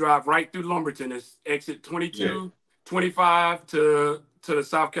 you drive right through Lumberton. It's exit 22, 25 to the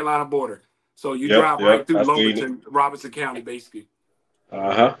South Carolina border. So you drive right through Lumberton, Robertson County, basically.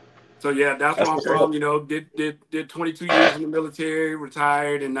 So yeah, that's where I'm from. You know, did 22 years in the military,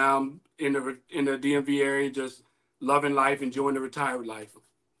 retired, and now I'm in the DMV area, just loving life, enjoying the retired life.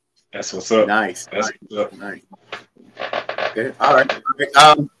 That's what's up. Nice. That's what's up. Nice. Okay. All right. Okay.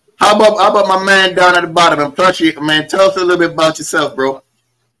 How about my man down at the bottom? And plus, man, tell us a little bit about yourself, bro.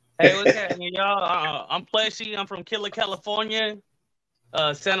 Hey, what's happening, y'all? I'm Pleshy. I'm from Killer, California.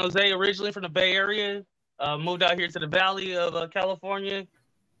 San Jose, originally from the Bay Area. Moved out here to the Valley of California.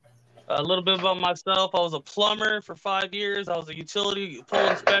 A little bit about myself. I was a plumber for 5 years. I was a utility pole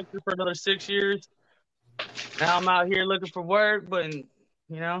inspector for another 6 years. Now I'm out here looking for work, but, you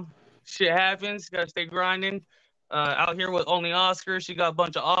know, shit happens. Got to stay grinding. Out here with only Oscar. She got a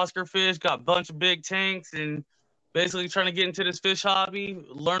bunch of Oscar fish, got a bunch of big tanks, and basically trying to get into this fish hobby,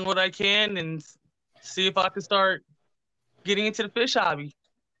 learn what I can, and see if I can start getting into the fish hobby.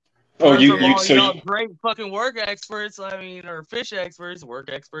 Oh, you great fucking work experts. I mean, or fish experts,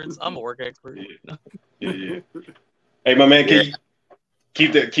 work experts. I'm a work expert. Yeah. Hey, my man, can you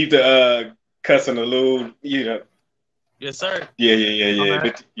keep the cussing a little, you know? Yes, sir. Yeah.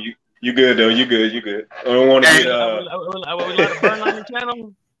 But you good though. You good. I don't want to get. I would like to burn on your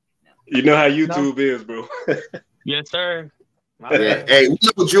channel. You know how YouTube is, bro. Yes, sir. Yeah. Hey, we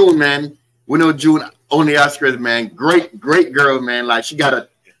know June, man. We know June. Only Oscars, man. Great girl, man. Like she got a.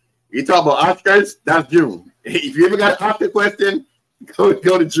 You talk about Oscars, that's June. If you ever got an Oscar question, go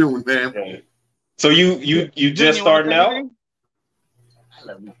to June, man. Okay. So you just starting out? I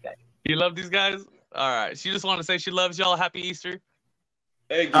love these guys. You love these guys? All right. She just want to say she loves y'all. Happy Easter.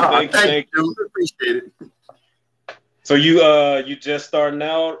 Thank you. Appreciate it. So you just starting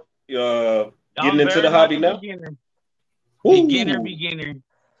out, getting into the hobby now? Beginner. You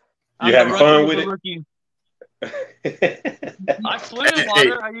having fun with it? I swim in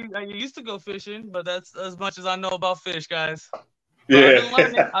water. I used to go fishing, but that's as much as I know about fish, guys. But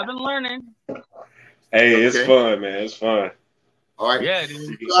I've been learning. Hey, it's fun, man. It's fun. All right. Yeah,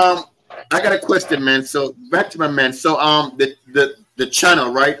 dude. I got a question, man. So back to my man. So the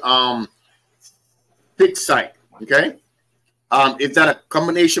channel, right? Cichpsyche, okay? Is that a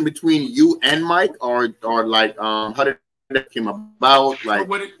combination between you and Mike, or like how did that came about? Like,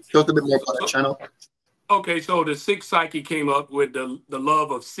 tell us a bit more about the channel. Okay, so the Cichpsyche came up with the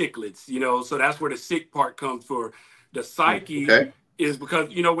love of cichlids, you know, so that's where the sick part comes for. The psyche is because,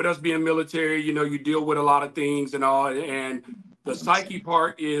 you know, with us being military, you know, you deal with a lot of things and all, and the psyche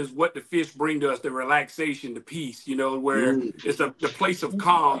part is what the fish bring to us, the relaxation, the peace, you know, where it's the place of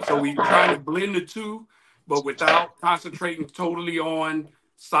calm. So we trying to blend the two, but without concentrating totally on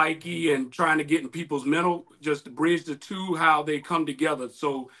psyche and trying to get in people's mental, just to bridge the two, how they come together.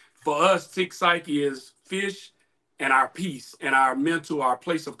 So for us, Cichpsyche is fish and our peace and our mental, our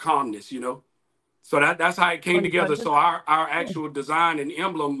place of calmness, you know. So that's how it came together. So our actual design and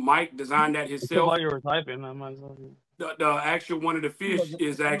emblem, Mike designed that himself. While you were typing, I might as well. The actual one of the fish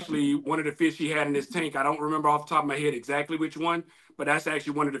is actually one of the fish he had in his tank. I don't remember off the top of my head exactly which one, but that's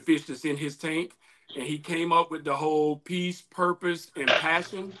actually one of the fish that's in his tank. And he came up with the whole peace, purpose, and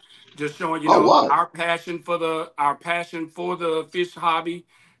passion, just showing, you know, our passion for the fish hobby,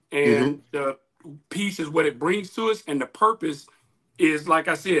 and the peace is what it brings to us, and the purpose is, like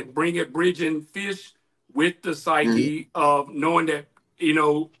I said, bridging fish with the psyche of knowing that, you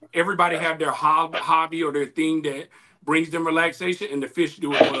know, everybody have their hobby or their thing that brings them relaxation, and the fish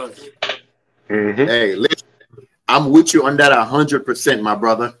do it for us. Hey, listen, I'm with you on that 100%, my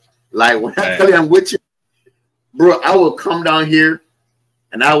brother. Like when I tell you I'm with you, bro, I will come down here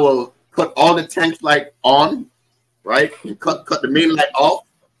and I will cut all the tanks light on, right? And cut the main light off.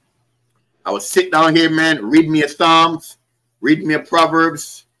 I will sit down here, man, read me a Psalms, read me a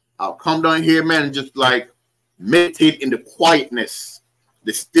Proverbs. I'll come down here, man, and just like meditate in the quietness,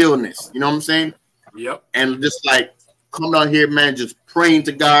 the stillness. You know what I'm saying? Yep. And just like come down here, man, just praying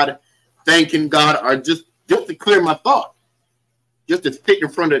to God, thanking God, or just to clear my thought. Just to sit in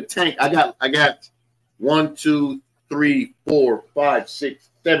front of the tank. I got 1, 2, 3, 4, 5, 6,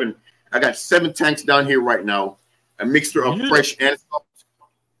 7. I got 7 tanks down here right now. A mixture of fresh and salt.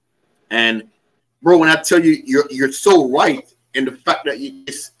 And bro, when I tell you, you're so right in the fact that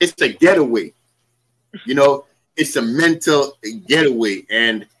it's a getaway. You know, it's a mental getaway,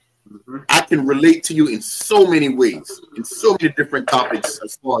 and I can relate to you in so many ways, in so many different topics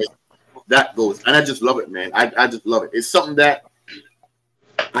as far as that goes. And I just love it, man. I just love it. It's something that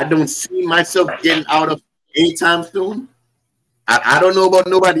I don't see myself getting out of anytime soon. I don't know about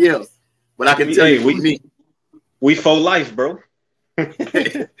nobody else, but I can tell you, we for life, bro.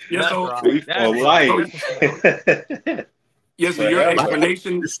 Yeah, so we for life. Yes, so your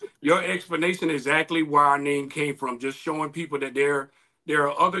explanation is exactly where our name came from. Just showing people that there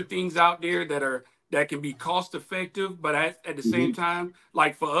are other things out there that can be cost effective, but at the same time,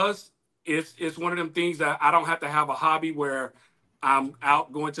 like for us, it's one of them things that I don't have to have a hobby where I'm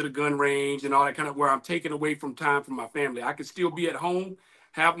out going to the gun range and all that kind of where I'm taking away from time from my family. I can still be at home,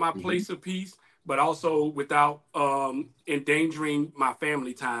 have my place of peace, but also without endangering my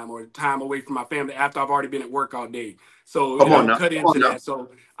family time or time away from my family after I've already been at work all day. So cut into that. So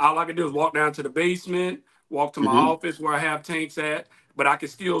all I can do is walk down to the basement, walk to my office where I have tanks at, but I can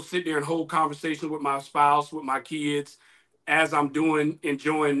still sit there and hold conversations with my spouse, with my kids, as I'm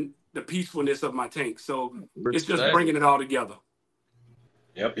enjoying the peacefulness of my tank. So it's just bringing it all together.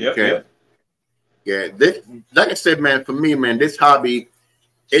 Yep. Yeah, like I said, man, for me, man, this hobby,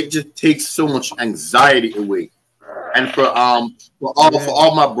 it just takes so much anxiety away. And for all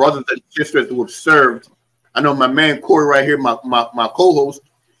my brothers and sisters who have served, I know my man Corey right here, my co-host,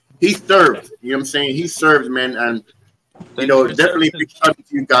 he served. You know what I'm saying? He serves, man, and definitely big shout out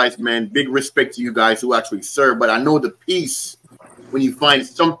to you guys, man. Big respect to you guys who actually serve. But I know the peace when you find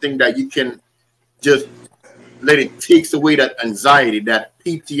something that you can just let it takes away that anxiety, that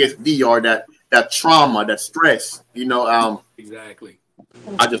PTSD, or that trauma, that stress. Exactly.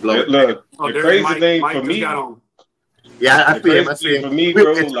 I just love it. Look, the crazy thing for me. Yeah, I feel it. For me,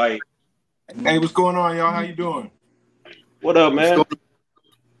 bro, like, hey, what's going on, y'all? How you doing? What up, man?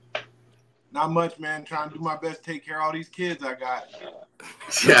 Not much, man. Trying to do my best to take care of all these kids I got.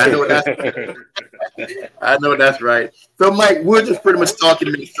 Yeah, I know that's right. So, Mike, we're just pretty much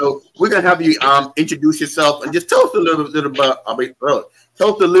talking. So, we're gonna have you introduce yourself and just tell us a little bit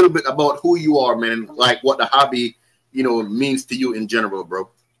about who you are, man, and like what the hobby, means to you in general, bro.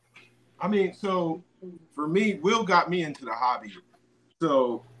 I mean, so for me, Will got me into the hobby.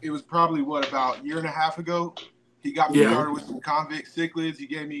 So it was probably about a year and a half ago. He got me started with some convict cichlids. He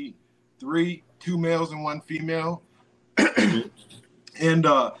gave me 2 males and 1 female. And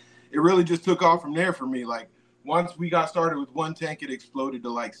it really just took off from there for me. Like once we got started with 1 tank, it exploded to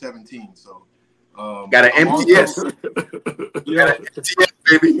like 17. So got an MTS. Yeah, MTS,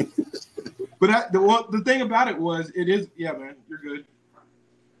 baby. But the thing about it was, man, you're good.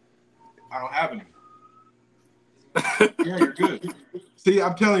 I don't have any. Yeah, you're good. See,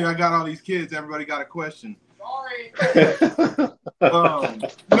 I'm telling you, I got all these kids. Everybody got a question. Sorry.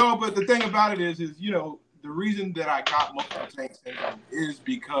 No, but the thing about it is the reason that I got multiple tank syndrome is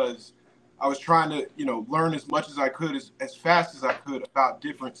because I was trying to, learn as much as I could, as fast as I could about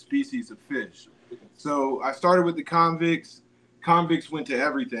different species of fish. So I started with the convicts. Convicts went to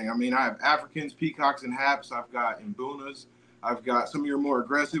everything. I mean, I have Africans, peacocks, and haps. I've got imbunas. I've got some of your more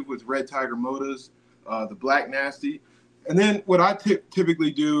aggressive with red tiger motas, the black nasty. And then what I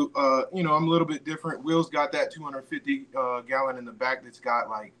typically do, I'm a little bit different. Will's got that 250 gallon in the back that's got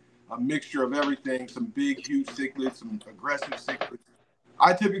like a mixture of everything, some big, huge cichlids, some aggressive cichlids.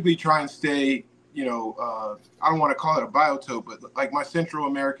 I typically try and stay, I don't want to call it a biotope, but like my Central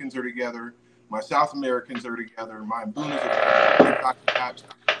Americans are together, my South Americans are together, my imbunas are together.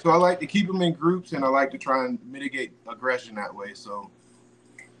 So I like to keep them in groups, and I like to try and mitigate aggression that way. So.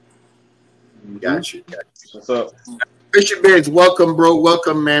 Gotcha. What's up? Appreciate Biz. Welcome, bro.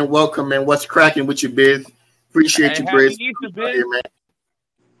 Welcome, man. Welcome, man. What's cracking with you, Biz? Appreciate you, Biz. Here, man.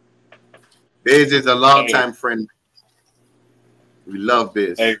 Biz is a long-time friend. We love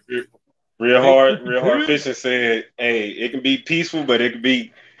Biz. Hey, real hard fishing said, hey, it can be peaceful, but it can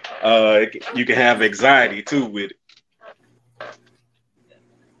be you can have anxiety too with it.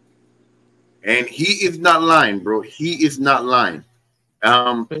 And he is not lying, bro. He is not lying.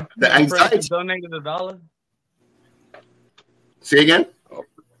 The anxiety. Donated $1. Say again.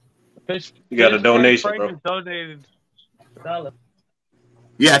 You got a donation, bro. Donated $1.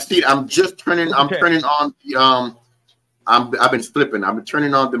 Yeah, see, I'm just turning. I'm turning on the I've been flipping. I've been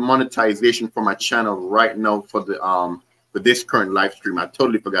turning on the monetization for my channel right now for the for this current live stream. I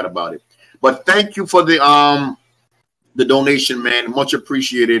totally forgot about it. But thank you for the donation, man. Much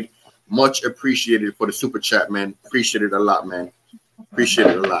appreciated. Much appreciated for the super chat, man. Appreciate it a lot, man. Appreciate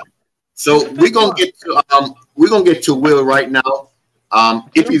it a lot. So we're gonna get to Will right now.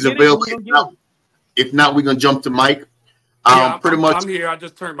 If he's available. If not, we're gonna jump to Mike. Pretty much. I'm here. I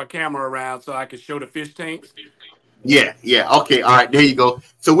just turned my camera around so I can show the fish tanks. Yeah. Okay. All right. There you go.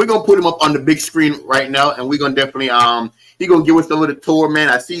 So we're gonna put him up on the big screen right now, and we're gonna definitely he gonna give us a little tour, man.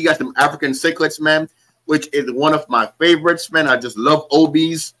 I see you got some African cichlids, man, which is one of my favorites, man. I just love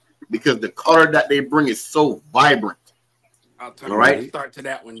OBs because the color that they bring is so vibrant. I'll turn right. Start to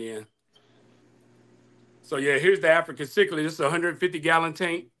that one then. So yeah, here's the African cichlid. This is a 150-gallon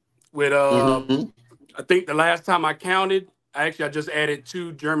tank with I think the last time I counted, I just added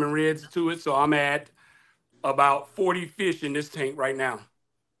 2 German reds to it, so I'm at about 40 fish in this tank right now.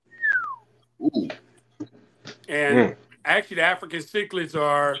 Ooh. And actually, the African cichlids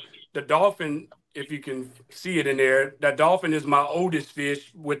are the dolphin. If you can see it in there, that dolphin is my oldest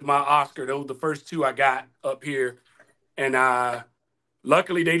fish with my Oscar. Those are the first 2 I got up here, and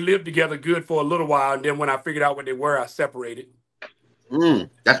luckily they lived together good for a little while. And then when I figured out what they were, I separated.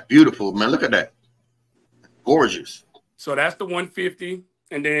 That's beautiful, man. Look at that. Gorgeous. So that's the 150.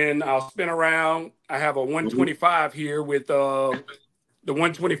 And then I'll spin around. I have a 125 here with the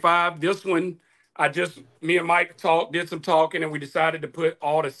 125. This one, me and Mike did some talking, and we decided to put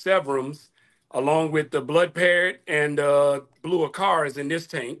all the Severums along with the blood parrot and blue Acaras in this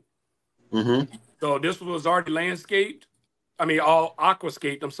tank. So this was already landscaped. I mean, all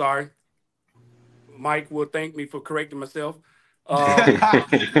aquascaped. I'm sorry. Mike will thank me for correcting myself.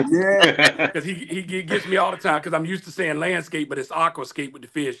 Yeah, because he gets me all the time because I'm used to saying landscape, but it's aquascape with the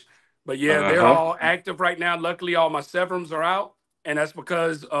fish. But yeah, they're all active right now. Luckily, all my Severums are out, and that's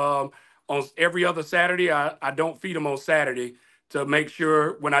because on every other Saturday, I don't feed them on Saturday to make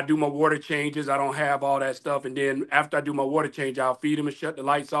sure when I do my water changes, I don't have all that stuff. And then after I do my water change, I'll feed them and shut the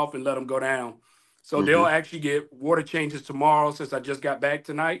lights off and let them go down. So they'll actually get water changes tomorrow since I just got back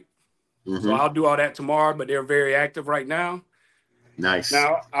tonight. So I'll do all that tomorrow, but they're very active right now. Nice.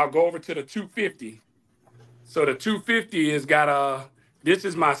 Now I'll go over to the 250. So the 250 has got this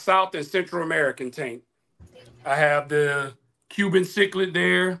is my South and Central American tank. I have the Cuban cichlid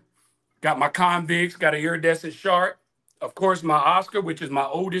there, got my convicts, got an iridescent shark. Of course, my Oscar, which is my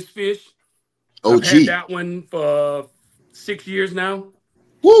oldest fish. OG. I've had that one for 6 years now.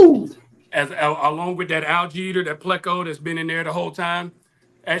 Woo! Along with that algae eater, that pleco that's been in there the whole time.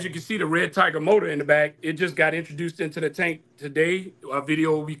 As you can see, the red tiger motor in the back, it just got introduced into the tank today. A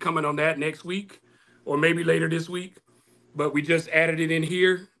video will be coming on that next week or maybe later this week. But we just added it in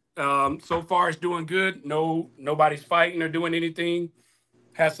here. So far, it's doing good. Nobody's fighting or doing anything.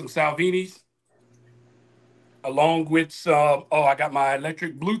 Has some Salvinis. Along with some, I got my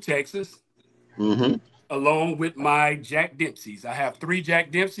electric blue Texas. Along with my Jack Dempseys. I have 3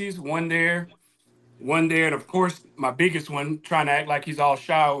 Jack Dempseys, one there, and of course, my biggest one, trying to act like he's all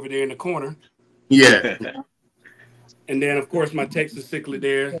shy over there in the corner. Yeah. And then, of course, my Texas cichlid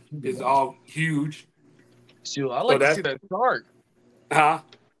there is all huge. Shoot, I like to see that shark. Huh?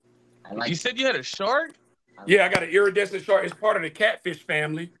 You said you had a shark? Yeah, I got an iridescent shark. It's part of the catfish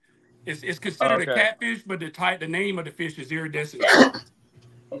family. It's considered a catfish, but the name of the fish is iridescent.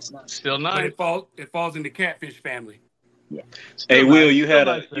 Still nice. But it falls in the catfish family. Yeah. Hey, Will, you had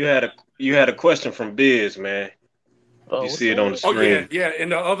a question from Biz, man. You see it on the screen. Yeah.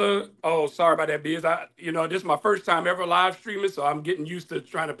 And the other, sorry about that, Biz. This is my first time ever live streaming, so I'm getting used to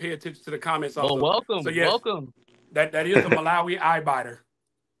trying to pay attention to the comments also. Well, welcome. So, yes, welcome. That is a Malawi eye biter.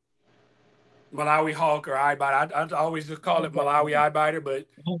 Malawi hawk or eye biter. I always just call it Malawi eye biter, but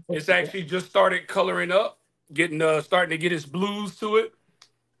it's actually just started coloring up, starting to get its blues to it.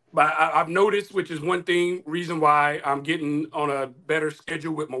 But I've noticed, which is reason why I'm getting on a better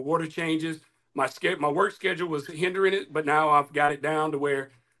schedule with my water changes. My work schedule was hindering it, but now I've got it down to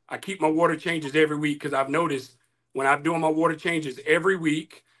where I keep my water changes every week because I've noticed when I'm doing my water changes every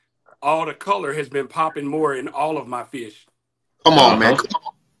week, all the color has been popping more in all of my fish. Come on, man.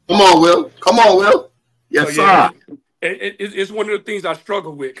 Come on, Will. Come on, Will. Yes, sir. It's one of the things I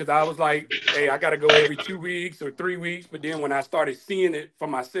struggle with because I was like, hey, I got to go every 2 weeks or 3 weeks. But then when I started seeing it for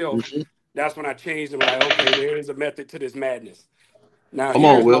myself, that's when I changed and was like, okay, there is a method to this madness. Now Come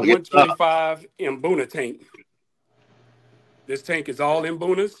here's on, my Will. Get up. 125 Mbuna tank. This tank is all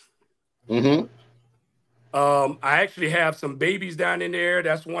Mbunas. Mm-hmm. I actually have some babies down in there.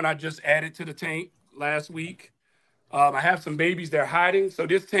 That's one I just added to the tank last week. I have some babies they're hiding. So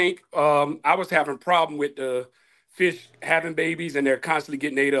this tank, I was having a problem with the fish having babies and they're constantly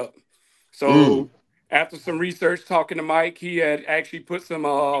getting ate up. So after some research, talking to Mike, he had actually put some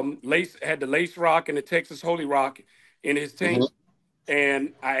had the lace rock and the Texas Holy Rock in his tank.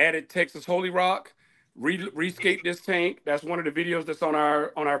 And I added Texas Holy Rock, rescaped this tank. That's one of the videos that's on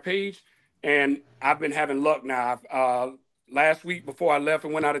our page. And I've been having luck now. Last week before I left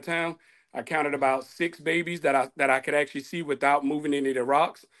and went out of town, I counted about 6 babies that I could actually see without moving any of the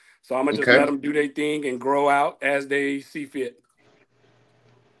rocks. So I'm gonna just let them do their thing and grow out as they see fit.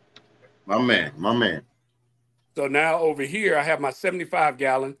 My man. So now over here, I have my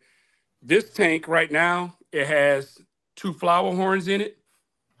 75-gallon. This tank right now, it has 2 flower horns in it.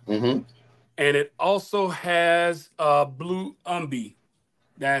 And it also has a blue umbi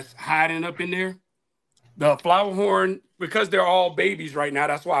that's hiding up in there. The flower horn, because they're all babies right now,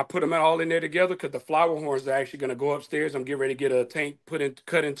 that's why I put them all in there together, because the flower horns are actually going to go upstairs. I'm getting ready to get a tank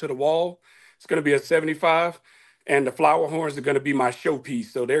cut into the wall. It's going to be a 75, and the flower horns are going to be my showpiece.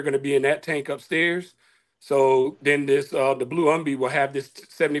 So they're going to be in that tank upstairs. So then this the blue umbi will have this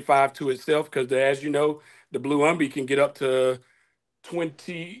 75 to itself, because as you know, the blue umbi can get up to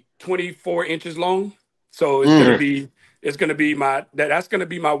 24 inches long. So it's going to be that's going to be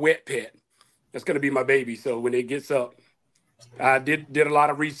my wet pet. That's going to be my baby. So when it gets up, I did a lot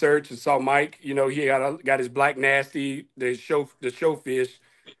of research and saw Mike. You know, he got his black nasty, the showfish.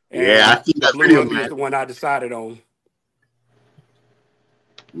 And yeah, I think the that blue video, umbi man. is the one I decided on.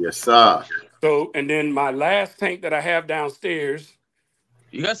 Yes, sir. So, and then my last tank that I have downstairs.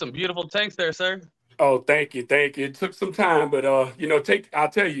 You got some beautiful tanks there, sir. Oh, thank you. It took some time, but you know, I'll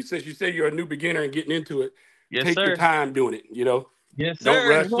tell you, since you say you're a new beginner and getting into it, Yes, take sir. your time doing it. You know, yes, don't sir.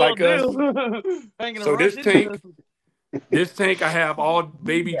 rush like us. So Rush this tank, I have all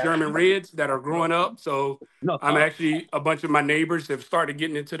baby German reds that are growing up. So I'm actually, a bunch of my neighbors have started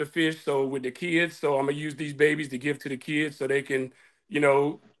getting into the fish. So with the kids, so I'm gonna use these babies to give to the kids so they can, you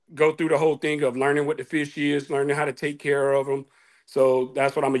know, go through the whole thing of learning what the fish is, learning how to take care of them. So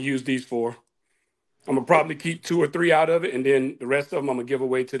that's what I'm gonna use these for. I'm gonna probably keep 2 or 3 out of it, and then the rest of them I'm gonna give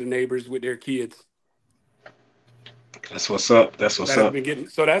away to the neighbors with their kids. That's what's up. That's what's up. Been getting,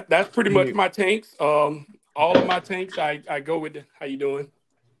 so that's pretty much my tanks. All of my tanks, I go with how you doing?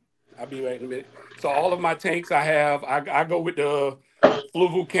 I'll be right in a minute. So all of my tanks I go with the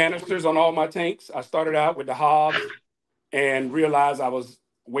fluval canisters on all my tanks. I started out with the Hobbs and realized I was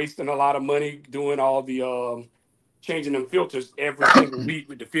wasting a lot of money doing all the changing them filters every single week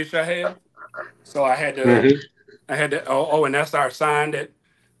with the fish I had. So I had to and that's our sign that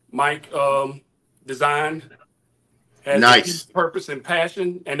Mike designed. Has Nice purpose and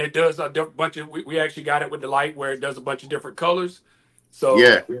passion, and it does a bunch of. We actually got it with the light where it does a bunch of different colors. So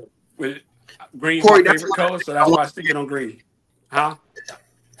yeah, with green's Corey, my favorite color, so that's why I stick it on green. Huh?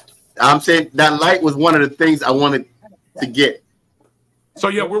 I'm saying that light was one of the things I wanted to get. So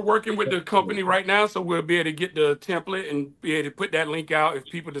yeah, we're working with the company right now, so we'll be able to get the template and be able to put that link out if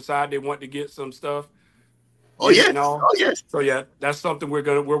people decide they want to get some stuff. Oh yes. So yeah, that's something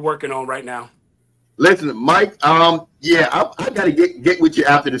we're working on right now. Listen, Mike. Yeah, I gotta get with you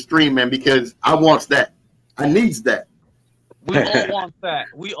after the stream, man, because I wants that. I needs that. We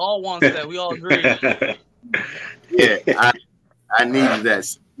all want that. We all agree. Yeah, I need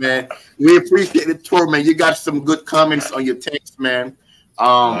that, man. We appreciate the tour, man. You got some good comments on your text, man.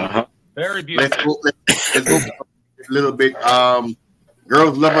 Very beautiful. Let's go a little bit.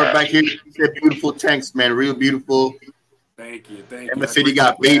 Girls love her back here. She said beautiful tanks, man. Real beautiful. Thank you. Emma said you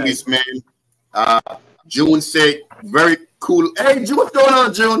got babies, man. June said very cool. Hey, June, what's going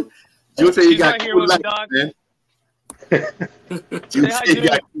on, June? June said you got cool lights, man. June said you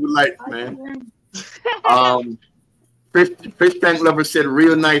got cool lights, man. Fish tank lover said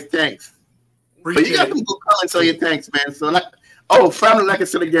real nice tanks. But you got some good comments on your tanks, man. So family, like I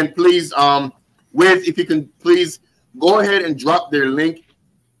said again, please, Wiz, if you can please go ahead and drop their link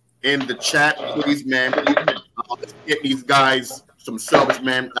in the chat, please, man. Let's get these guys some service,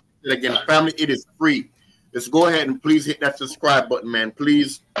 man. Again, family, it is free. Let's go ahead and please hit that subscribe button, man.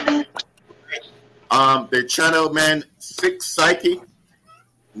 Please. Their channel, man, Cichpsyche.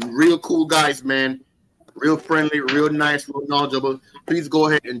 Real cool guys, man. Real friendly, real nice, real knowledgeable. Please go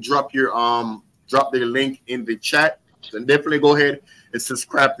ahead and drop their link in the chat. And definitely go ahead and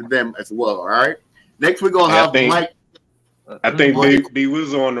subscribe to them as well. All right. Next, we're gonna have Mike. I think B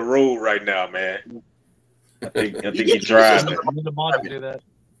Wiz on the road right now, man. I think he's driving. I need a mod to do that.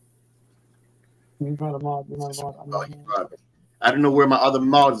 I don't know where my other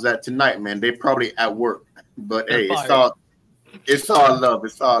mods at tonight, man. They probably at work. But hey, it's all love.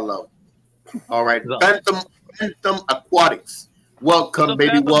 It's all love. All right. Phantom Aquatics. Welcome, baby.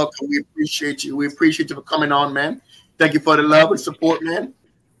 Phantom? Welcome. We appreciate you. We appreciate you for coming on, man. Thank you for the love and support, man.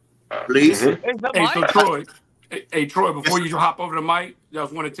 Please. Hey, so Troy. Hey, Troy, before you hop over the mic,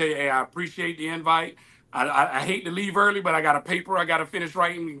 just want to tell you, hey, I appreciate the invite. I hate to leave early, but I got a paper I got to finish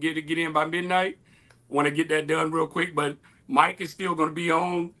writing and get in by midnight. Want to get that done real quick, but Mike is still going to be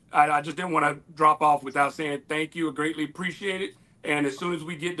on. I just didn't want to drop off without saying thank you. I greatly appreciate it. And as soon as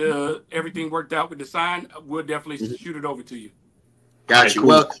we get everything worked out with the sign, we'll definitely shoot it over to you. Got you.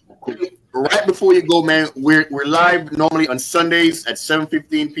 Well, right before you go, man, we're live normally on Sundays at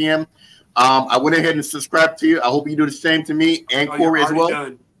 7:15 p.m. I went ahead and subscribed to you. I hope you do the same to me and Corey as well.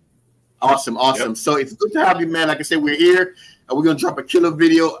 Done. Awesome. Yep. So it's good to have you, man. Like I said, we're here. And we're going to drop a killer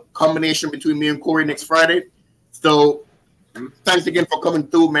video combination between me and Corey next Friday. So thanks again for coming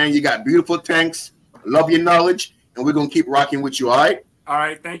through, man. You got beautiful tanks. Love your knowledge. And we're going to keep rocking with you, all right? All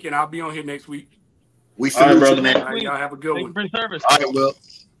right. Thank you. And I'll be on here next week. We salute you, man. All right, y'all have a good one. Service. All right, Will.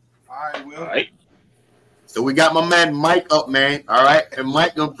 All right. So we got my man Mike up, man. All right. And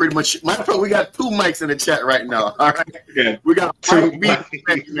Mike gonna pretty much we got two mics in the chat right now. All right. Yeah. We got Mike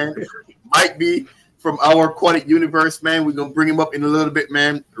B, man. Mike B from our aquatic universe, man. We're gonna bring him up in a little bit,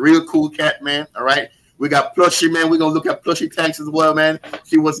 man. Real cool cat, man. All right. We got Plushy, man. We're gonna look at Plushy tanks as well, man.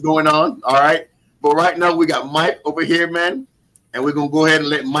 See what's going on. All right. But right now we got Mike over here, man. And we're gonna go ahead and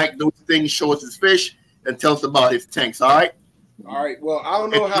let Mike do his thing, show us his fish, and tell us about his tanks. All right. All right. Well, I don't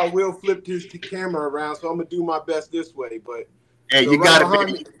know how Will flipped his camera around, so I'm gonna do my best this way. But hey, so you got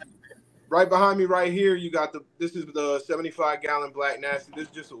it. Right behind me, right here, you got this is the 75-gallon Black Nasty. This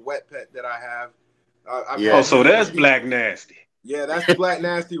is just a wet pet that I have. Yeah. Oh, so that's Black Nasty. Yeah, that's Black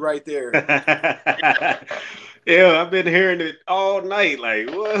Nasty right there. Yeah, I've been hearing it all night. Like,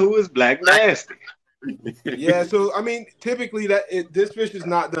 who is Black Nasty? Yeah. So I mean, typically this fish is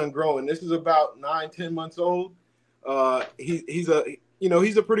not done growing. This is about 9-10 months old. He's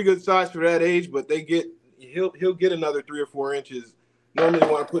a pretty good size for that age, but he'll get another 3 or 4 inches. Normally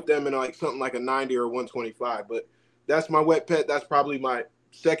want to put them in like something like a 90 or 125, but that's my wet pet. That's probably my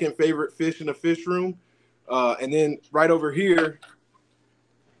second favorite fish in the fish room. And then right over here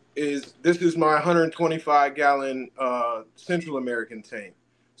is my 125-gallon Central American tank.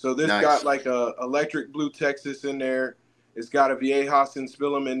 So this got like a electric blue Texas in there. It's got a Viejas and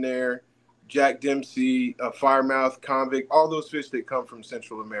Spillum in there. Jack Dempsey, Firemouth, Convict, all those fish that come from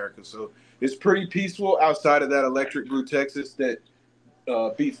Central America. So it's pretty peaceful outside of that electric blue Texas that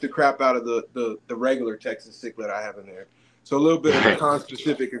beats the crap out of the regular Texas cichlid I have in there. So a little bit of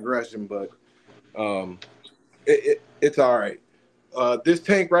conspecific aggression, but it's all right. This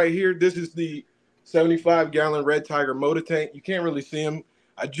tank right here, this is the 75-gallon Red Tiger Motor tank. You can't really see them.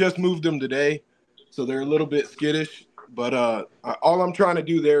 I just moved them today, so they're a little bit skittish. But all I'm trying to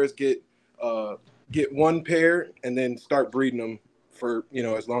do there is get one pair and then start breeding them for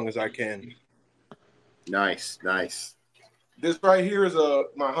as long as I can. Nice. This right here is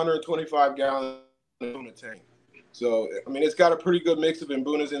my 125-gallon Mbuna tank. So I mean, it's got a pretty good mix of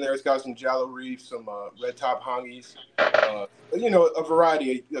Mbunas in there. It's got some Jallow Reefs, some red top hongies, a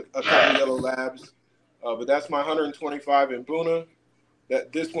variety, a couple yellow labs. But that's my 125 Mbuna.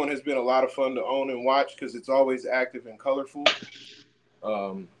 This one has been a lot of fun to own and watch because it's always active and colorful.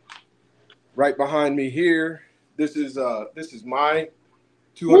 Right behind me here, this is my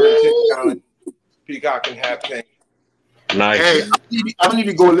 210-gallon peacock and half tank. Nice. Hey, I need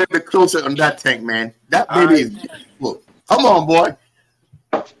to go a little bit closer on that tank, man. That baby is beautiful. Come on, boy.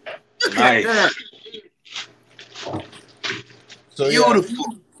 Look nice. at that. So beautiful.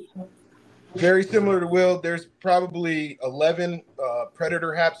 Yeah, very similar to Will. There's probably 11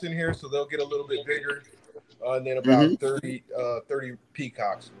 predator haps in here, so they'll get a little bit bigger. And then about 30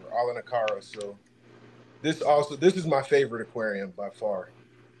 peacocks, all in a Acara. So this is my favorite aquarium by far.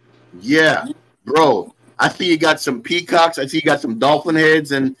 Yeah, bro. I see you got some peacocks. I see you got some dolphin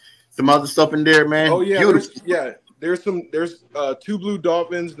heads and some other stuff in there, man. Oh yeah, there's 2 blue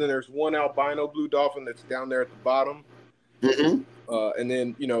dolphins. Then there's 1 albino blue dolphin that's down there at the bottom. And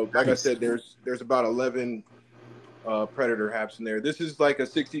then like I said, there's about 11 predator haps in there. This is like a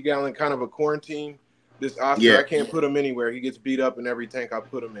 60-gallon kind of a quarantine. This Oscar, I can't put him anywhere. He gets beat up in every tank I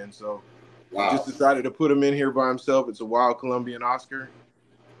put him in. So I just decided to put him in here by himself. It's a wild Colombian Oscar.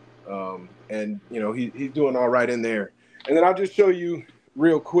 And he's doing all right in there. And then I'll just show you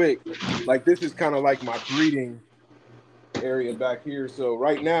real quick. Like this is kind of like my breeding area back here. So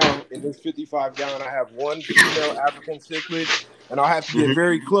right now in this 55 gallon, I have one female African cichlid, and I'll have to get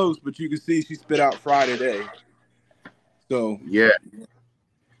very close, but you can see she spit out fry today. So yeah,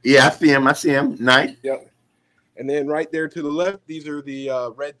 I see him. Nice. Yep. And then right there to the left, these are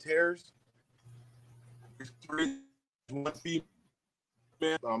the red tears. One female.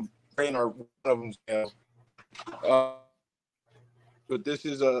 One of them's but this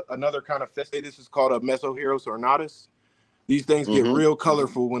is another kind of festate. This is called a Mesoheros ornatus. These things get real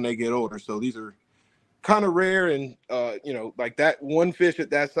colorful when they get older. So these are kind of rare, and you know, like that one fish at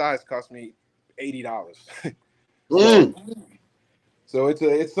that size cost me $80. So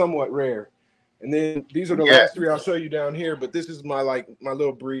it's somewhat rare. And then these are the last three I'll show you down here. But this is my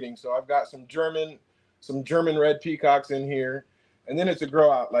little breeding. So I've got some German red peacocks in here, and then it's a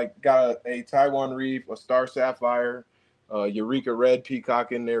grow out. Like got a Taiwan reef, a star sapphire, Eureka red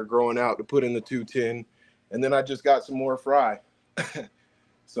peacock in there growing out to put in the 210, and then I just got some more fry.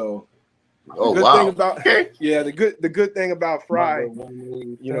 So the good thing about fry,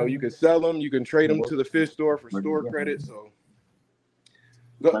 you know, you can sell them, you can trade them to the fish store for store credit. So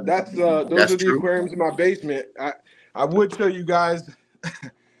those are the aquariums in my basement. I would show you guys.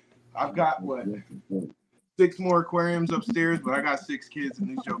 I've got 6 more aquariums upstairs, but I got 6 kids, and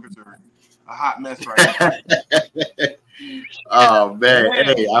these jokers are a hot mess right now. Oh man,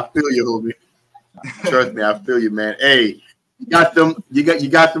 hey, I feel you, homie. Trust me, I feel you, man. Hey, you got some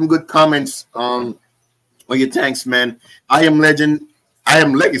good comments on your tanks, man. I am legend. I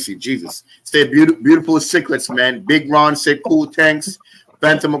am legacy. Jesus said beautiful cichlids, man. Big Ron said cool tanks.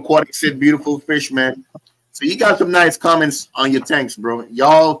 Phantom Aquatic said beautiful fish, man. So you got some nice comments on your tanks, bro.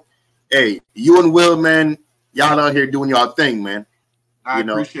 Y'all, hey, you and Will, man, y'all out here doing y'all thing, man. I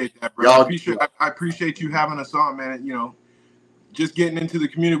appreciate that, bro. I appreciate you having us on, man. You know, just getting into the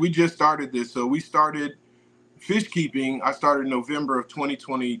community. We just started this. So we started fish keeping. I started November of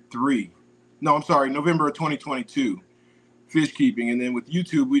 2023. No, I'm sorry, November of 2022. Fish keeping. And then with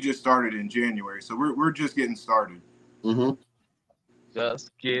YouTube, we just started in January. So we're just getting started.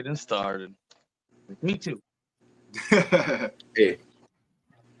 Just getting started. Me too. Hey,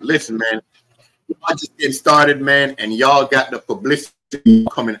 listen, man. Y'all just getting started, man, and y'all got the publicity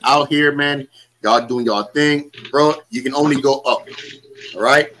coming out here, man. Y'all doing y'all thing, bro. You can only go up. All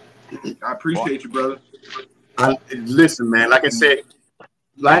right. I appreciate you, brother. Listen, man. Like I said,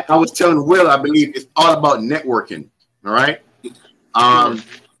 like I was telling Will, I believe it's all about networking. All right.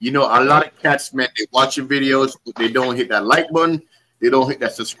 You know, a lot of cats, man, they watch your videos, but they don't hit that like button. They don't hit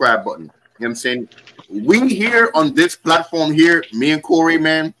that subscribe button. You know what I'm saying? We here on this platform here, me and Corey,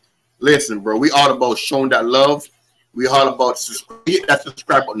 man. Listen, bro, we all about showing that love. We all about hit that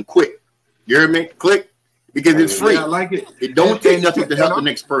subscribe button quick. You hear me? Click, because it's free. Yeah, I like it. It don't take nothing to help the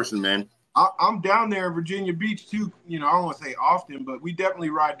next person, man. I'm down there in Virginia Beach too. You know, I don't want to say often, but we definitely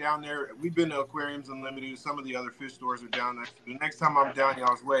ride down there. We've been to Aquariums Unlimited. Some of the other fish stores are down there. The next time I'm down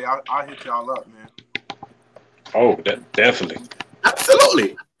y'all's way, I'll hit y'all up, man. Oh, definitely.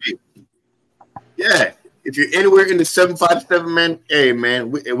 Absolutely. Yeah. If you're anywhere in the 757, man, hey,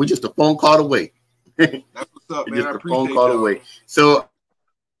 man, we're just a phone call away. That's what's up, man. Just a phone call away. So,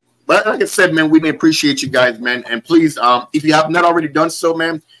 but like I said, man, we appreciate you guys, man. And please, if you have not already done so,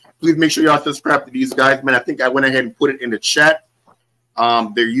 man, please make sure y'all subscribe to these guys, man. I think I went ahead and put it in the chat.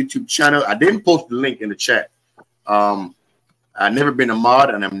 Their YouTube channel. I didn't post the link in the chat. I've never been a mod,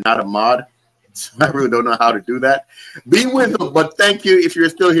 and I'm not a mod. So I really don't know how to do that. Be with them, but thank you if you're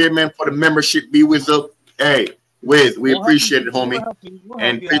still here, man, for the membership. Be with them. Hey, Wiz, we appreciate it, homie.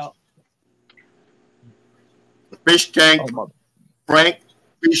 And Fish Tank, Frank,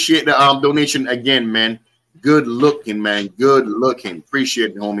 appreciate the donation again, man. Good looking, man. Good looking.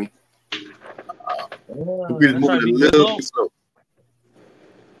 Appreciate it, homie. Moving a little bit slow.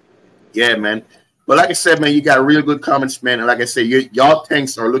 Yeah, man. But like I said, man, you got real good comments, man. And like I said, y'all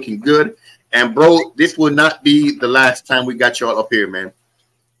tanks are looking good. And bro, this will not be the last time we got y'all up here, man.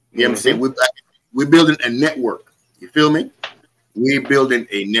 You know what I'm saying? We're building a network. You feel me? We're building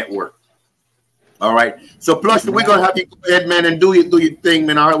a network. All right. So plus we're gonna have you go ahead, man, and do your thing,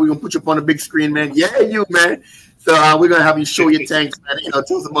 man. All right, we're gonna put you up on the big screen, man. Yeah, you, man. So we're gonna have you show your tanks, man. You know,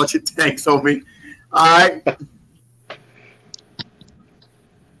 tell us about your tanks, homie. All right.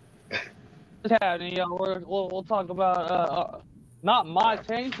 What's happening, y'all? We'll talk about not my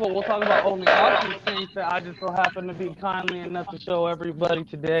tanks, but we'll talk about only Austin's tanks that I just so happen to be kindly enough to show everybody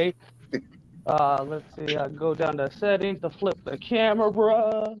today. Let's see. I go down to settings to flip the camera,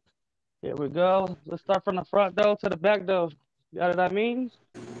 bro. Here we go. Let's start from the front door to the back door. You know what I mean?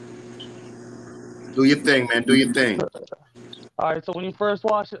 Do your thing, man. Do your thing. All right. So when you first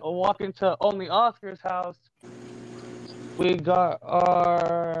walk into Only Oscar's house, We got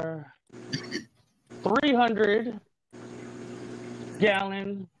our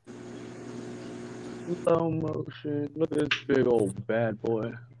 300-gallon slow motion. Look at this big old bad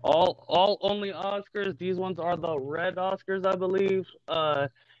boy. All only Oscars. These ones are the red Oscars, I believe.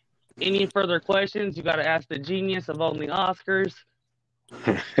 Any further questions? You got to ask the genius of only Oscars.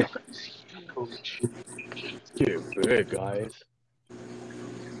 It's huge. It's getting big, guys.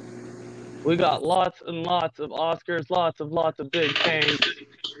 We got lots and lots of Oscars, lots of big tanks.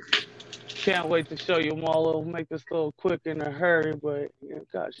 Can't wait to show you them all. We'll make this a little quick in a hurry, but you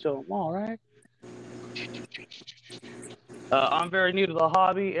gotta show them all, right? I'm very new to the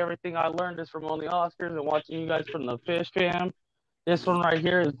hobby. Everything I learned is from only Oscars and watching you guys from the Fish Fam. This one right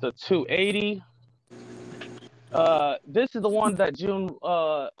here is the 280. This is the one that June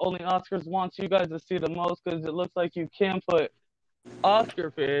only Oscars wants you guys to see the most because it looks like you can put Oscar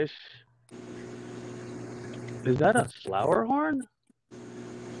fish. Is that a flower horn?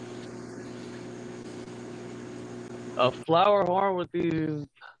 A flower horn with these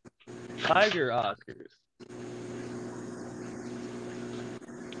tiger Oscars.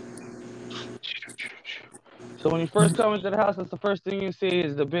 So when you first come into the house, that's the first thing you see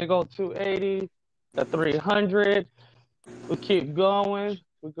is the big old 280, the 300. We keep going.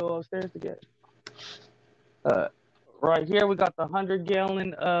 We go upstairs to get it. Right here, we got the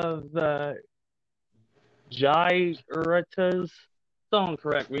 100-gallon of the Gyratas. Don't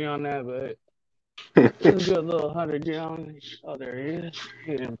correct me on that, but it's a good little 100-gallon. Oh, there he is.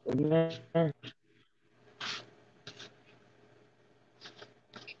 Get him from there.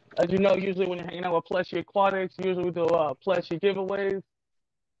 As you know, usually when you're hanging out with Plushie Aquatics, usually we do Plushie giveaways.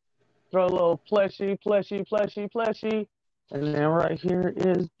 Throw a little plushie. And then right here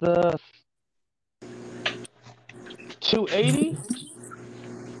is the 280.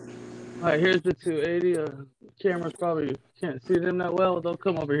 All right, here's the 280. Cameras probably can't see them that well. They'll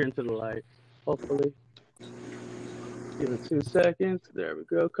come over here into the light, hopefully. Give it 2 seconds. There we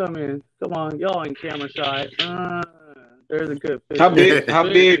go. Come in. Come on. Y'all ain't camera shy. There's a good fish. How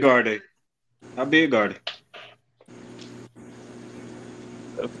big are they? How big are they?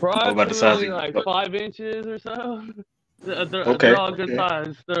 Approximately like 5 inches or so. They're all good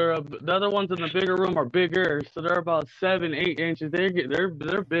size. The other ones in the bigger room are bigger, so they're about 7-8 inches.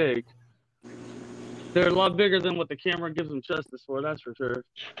 They're big. They're a lot bigger than what the camera gives them justice for. That's for sure.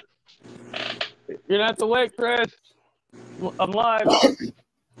 You're gonna have to wait, Chris. I'm live.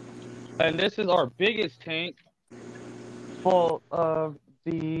 And this is our biggest tank full of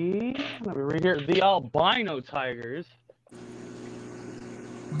let me read here, the albino tigers.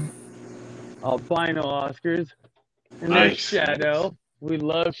 Albino Oscars. And there's Shadow. We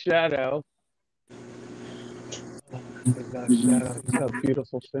love Shadow. We got Shadow. He's got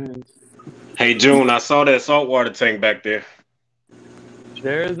beautiful fins. Hey, June, I saw that saltwater tank back there.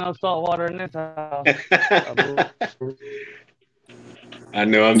 There is no salt water in this house. I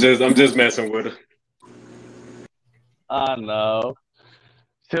know. I'm just messing with her. I know.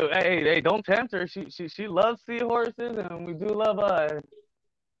 So hey, don't tempt her. She loves seahorses, and we do love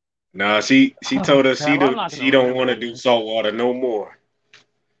Nah, she told us she don't want to do saltwater no more.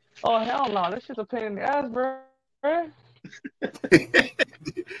 Oh hell no! This shit's a pain in the ass, bro.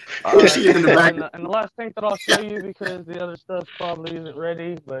 She in the back. And the last thing that I'll show you, because the other stuff probably isn't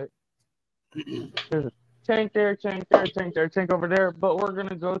ready, but there's a tank there, tank over there. But we're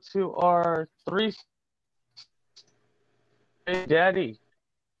gonna go to our 3 Daddy.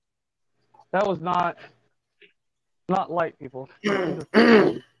 That was not light, people.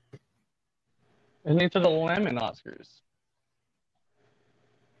 And these are the lemon Oscars.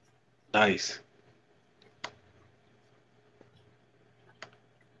 Nice.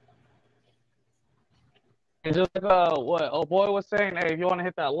 And just like what old boy was saying, hey, if you want to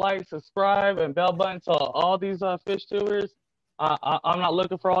hit that like, subscribe, and bell button to all these fish tours, I'm not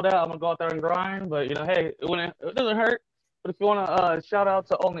looking for all that. I'm gonna go out there and grind, but hey, it doesn't hurt. But if you want to shout out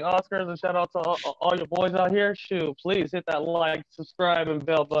to only Oscars and shout out to all your boys out here, shoot, please hit that like, subscribe, and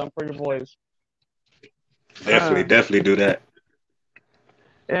bell button for your boys. Definitely do that.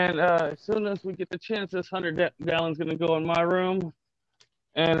 And as soon as we get the chance, this 100 gallon's gonna go in my room.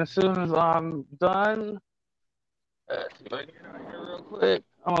 And as soon as I'm done, let's see if I can get out here real quick.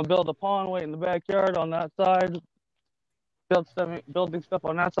 I'm gonna build a pond way in the backyard on that side. Building stuff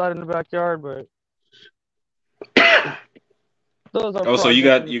on that side in the backyard, but those are. So you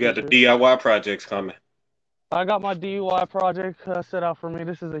got the DIY projects coming. I got my DIY project set out for me.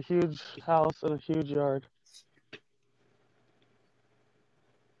 This is a huge house and a huge yard.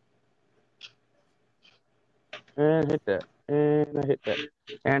 And hit that. And I hit that.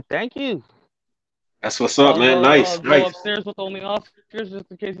 And thank you. That's what's up, man. Nice. Go upstairs with only Oscars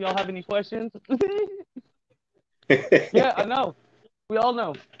just in case y'all have any questions. Yeah, I know. We all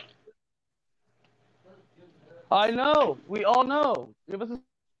know. I know. We all know. Give us a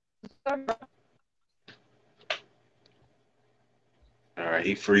second. All right,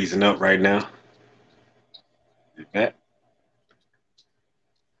 he freezing up right now. That.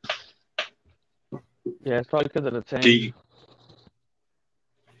 Yeah, it's probably because of the tank.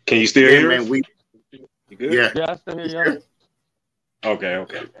 Can you still hear man? us? You good? Yeah, I still hear you. Okay.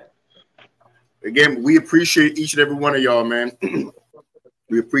 Again, we appreciate each and every one of y'all, man.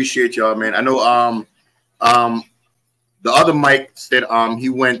 We appreciate y'all, man. I know the other Mike said he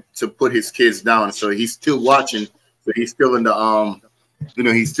went to put his kids down, so he's still watching, but he's still in the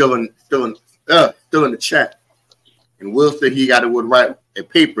he's still in the chat. And Will said he got to write a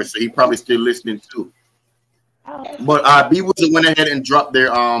paper, so he probably still listening too. But B Wizard went ahead and dropped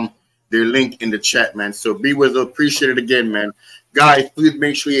their link in the chat, man. So B Wizard, appreciate it again, man. Guys, please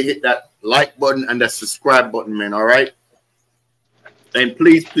make sure you hit that like button and that subscribe button, man. All right. And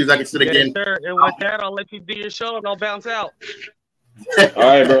please, like I said again. Sir. And with that, I'll let you do your show and I'll bounce out. All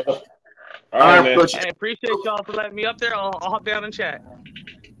right, bro. All right, man. I appreciate y'all for letting me up there. I'll hop down and chat.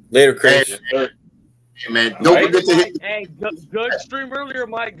 Later, Chris. Hey, man, don't forget to hit. Hey, good stream earlier,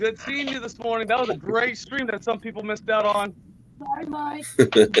 Mike. Good seeing you this morning. That was a great stream that some people missed out on. Sorry, Mike.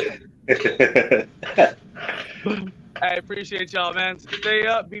 I appreciate y'all, man. Stay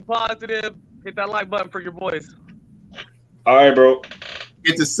up, be positive. Hit that like button for your boys. All right, bro.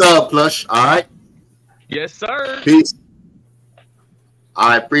 Get the sub, Plush. All right. Yes, sir. Peace.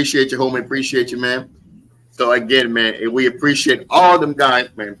 I appreciate you, homie. Appreciate you, man. So again, man, we appreciate all them guys,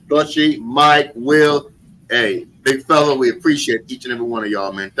 man. Plushy, Mike, Will, hey, big fella. We appreciate each and every one of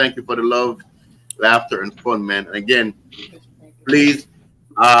y'all, man. Thank you for the love, laughter, and fun, man. And again, please,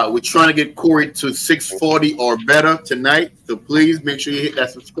 we're trying to get Corey to 640 or better tonight. So please make sure you hit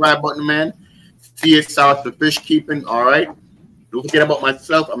that subscribe button, man. See us out for fish keeping. All right. Don't forget about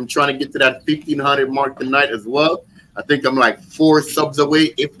myself. I'm trying to get to that 1,500 mark tonight as well. I think I'm like 4 subs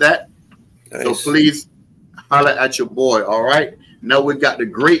away, if that. Nice. So please holler at your boy. All right. Now we got the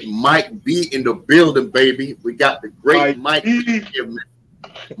great Mike B in the building, baby. We got the great Mike B here, man.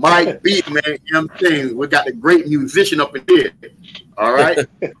 Mike B, man. You know what I'm saying? We got the great musician up in here. All right.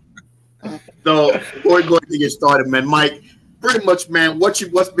 So before we go to get started, man, Mike, pretty much, man, what's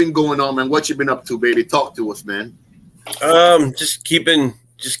been going on, man? What you been up to, baby? Talk to us, man. Just keeping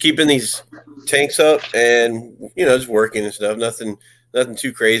these tanks up and just working and stuff. Nothing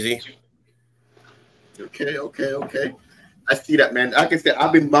too crazy. Okay. I see that, man. Like I said,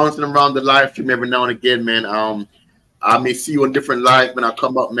 I've been bouncing around the live stream every now and again, man. I may see you on different lives when I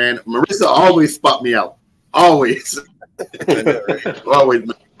come up, man. Marissa always spot me out. Always. I know, right? Always,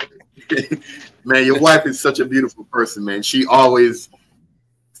 man. Man, your wife is such a beautiful person, man. She always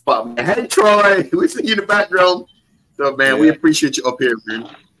spot me. Hey, Troy, we see you in the background. So, man, we appreciate you up here, man.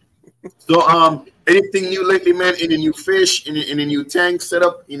 So, anything new lately, man? Any new fish? Any new tank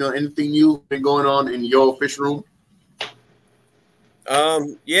setup? Anything new been going on in your fish room?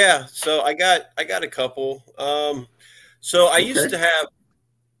 Yeah. So I got a couple. So I used to have.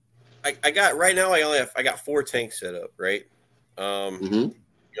 I got right now. I got 4 tanks set up, right?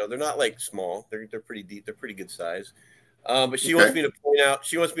 They're not like small. They're pretty deep. They're pretty good size. But she wants me to point out.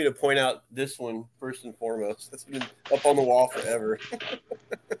 She wants me to point out this one first and foremost. That's been up on the wall forever.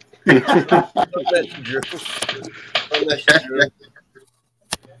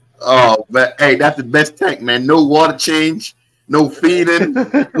 Oh, but hey, that's the best tank, man. No water change, no feeding.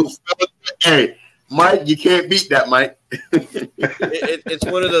 Hey, Mike, you can't beat that, Mike. It's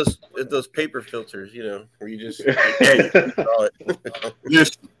one of those paper filters, where you just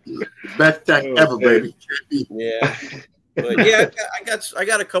just the best tank ever, baby. Yeah, but yeah, I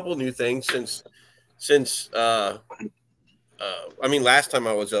got a couple new things since I mean, last time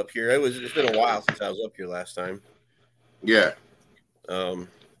I was up here, it's been a while since I was up here last time. Yeah.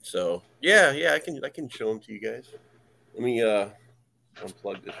 So yeah, I can show them to you guys. Let me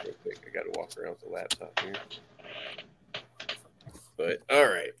unplug this real quick. I got to walk around with the laptop here. But all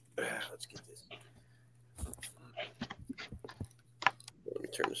right, let's get this. Let me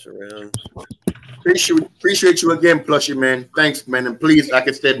turn this around. Appreciate you again, Plushy, man. Thanks, man. And please, like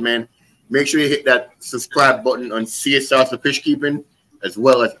I said, man, make sure you hit that subscribe button on CSR for Fish Keeping, as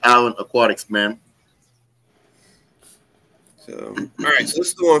well as Allen Aquatics, man. So, all right, so this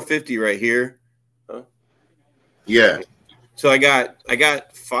is the 150 right here. Huh? Yeah. So I got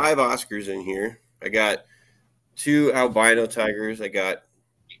 5 Oscars in here. I got 2 albino tigers. I got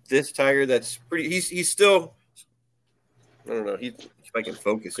this tiger that's pretty. He's still. I don't know. If I can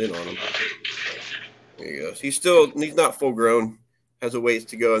focus in on him. There he goes. He's not full grown, has a ways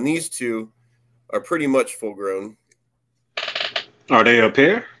to go. And these two are pretty much full grown. Are they a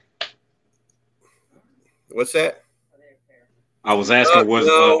pair? What's that? I was asking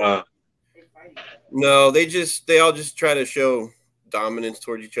no, they all just try to show dominance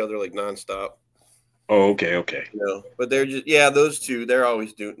towards each other like nonstop. Oh, okay. But they're just those two, they're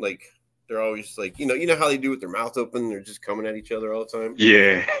always like, you know how they do with their mouth open, they're just coming at each other all the time.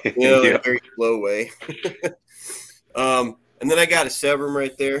 Yeah. In a very slow way. And then I got a Severum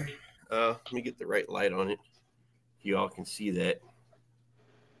right there. Let me get the right light on it. You all can see that.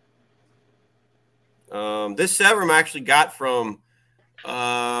 This Severum I actually got from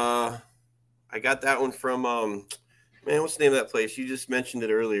I got that one from man, what's the name of that place? You just mentioned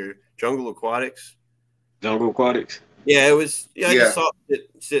it earlier. Jungle Aquatics. Jungle Aquatics. Yeah, it was. Yeah, I just saw it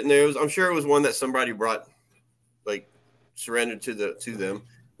sitting there. I'm sure it was one that somebody brought, like, surrendered to them.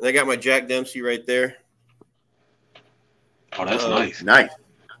 And I got my Jack Dempsey right there. Oh, that's nice. Nice.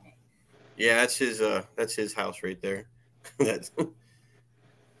 Yeah, that's his house right there. That's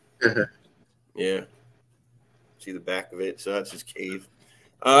yeah. See the back of it. So that's his cave.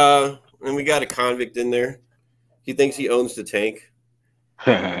 And we got a convict in there. He thinks he owns the tank.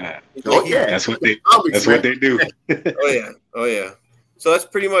 That's what they do. Oh yeah. So that's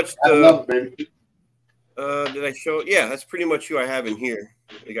pretty much the. Did I show? Yeah, that's pretty much who I have in here.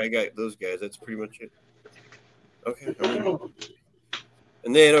 Like I got those guys. That's pretty much it. Okay.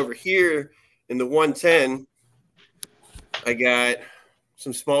 And then over here in the 110, I got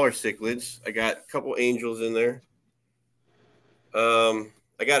some smaller cichlids. I got a couple angels in there.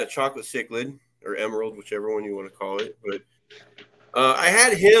 I got a chocolate cichlid or emerald, whichever one you want to call it. But I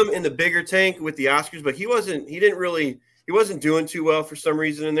had him in the bigger tank with the Oscars, but he wasn't doing too well for some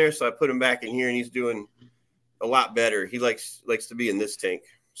reason in there. So I put him back in here, and he's doing a lot better. He likes to be in this tank,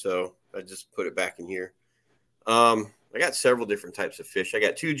 so I just put it back in here. I got several different types of fish. I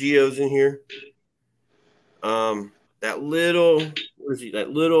got 2 geos in here. That little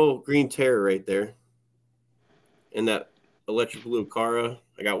green terror right there, and that electric blue cara.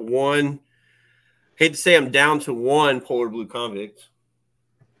 I got one. Hate to say I'm down to one polar blue convict,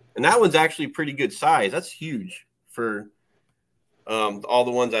 and that one's actually pretty good size. That's huge for all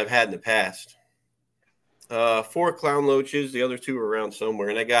the ones I've had in the past. 4 clown loaches. The other 2 are around somewhere.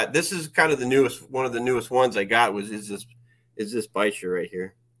 And I got, this is kind of one of the newest ones I got is this bicher right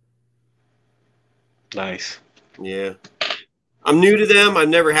here. Nice. Yeah. I'm new to them. I've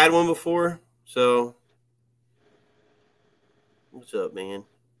never had one before. So what's up, man?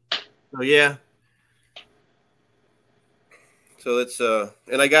 Oh yeah. So it's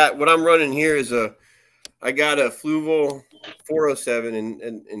and I got, what I'm running here is I got a Fluval 407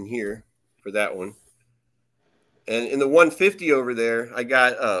 in here for that one. And in the 150 over there, I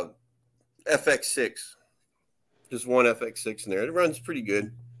got FX6. Just one FX6 in there. It runs pretty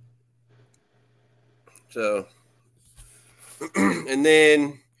good. So, and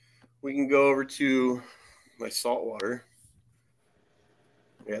then we can go over to my saltwater.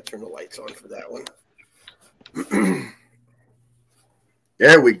 I got to turn the lights on for that one.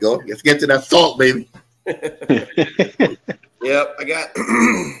 There we go. Let's get to that salt, baby. Yep, I got,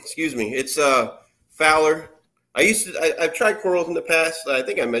 excuse me, it's Fowler. I've tried corals in the past. I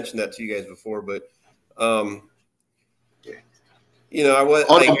think I mentioned that to you guys before, but you know,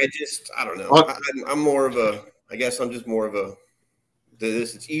 I don't know. I'm more of a, I guess I'm just more of a,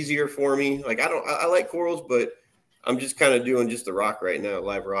 it's easier for me. Like I like corals, but I'm just kind of doing just the rock right now,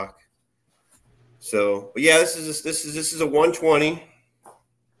 live rock. So, but yeah, this is a 120. Let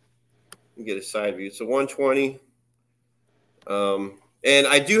me get a side view. It's a 120. And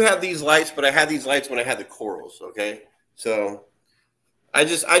I do have these lights, but I had these lights when I had the corals. Okay, so I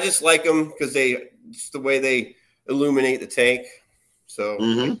just like them because it's the way they illuminate the tank. So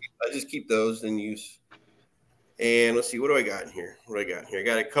I just keep those in use. And let's see, what do I got in here? I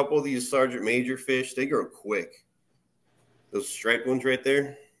got a couple of these Sergeant Major fish. They grow quick. Those striped ones right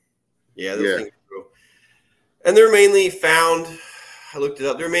there. Yeah, those things grow. And they're mainly found. I looked it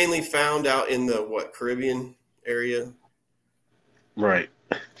up. They're mainly found out in the Caribbean area. Right.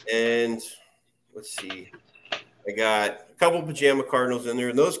 And let's see. I got a couple pajama cardinals in there,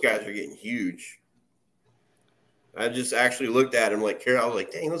 and those guys are getting huge. I just actually looked at them like, I was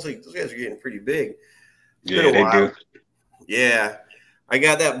like, dang, those guys are getting pretty big. Yeah, they do. Yeah. I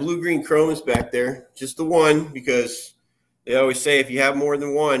got that blue-green chromis back there, just the one, because they always say if you have more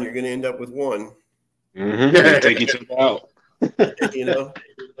than one, you're going to end up with one. They take each other out. You know?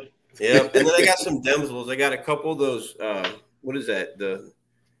 Yeah. And then I got some Demsels. I got a couple of those, what is that?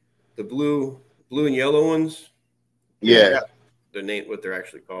 The blue and yellow ones. Yeah. They're named what they're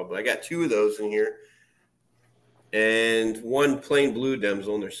actually called, but I got 2 of those in here. and one plain blue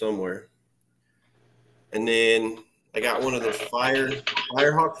damsel in there somewhere. And then I got one of those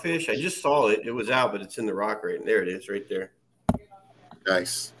firehawk fish. I just saw it. It was out, but it's in the rock right there. It is right there.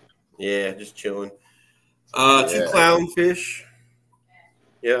 Nice. Yeah, just chilling. 2 clownfish.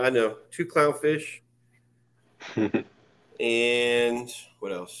 Yeah, I know. 2 clownfish. And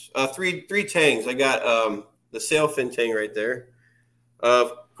what else? 3 tangs. I got the sailfin tang right there.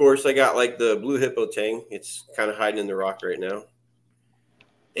 Of course, I got like the blue hippo tang. It's kind of hiding in the rock right now.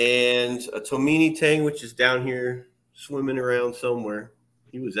 And a Tomini tang, which is down here swimming around somewhere.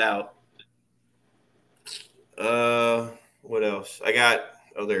 He was out. What else? I got,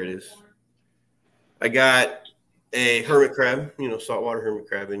 oh, there it is. I got a hermit crab, saltwater hermit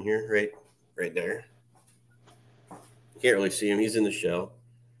crab in here, right there. Can't really see him. He's in the shell.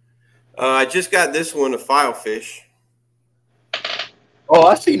 I just got this one, a filefish. Oh,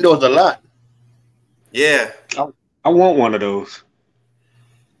 I seen those a lot. Yeah. I want one of those.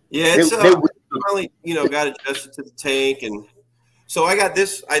 Yeah, it's finally, got adjusted to the tank, and so I got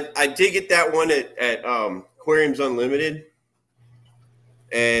this. I did get that one at Aquariums Unlimited,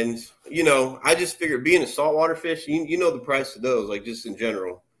 and I just figured being a saltwater fish, you know the price of those, like just in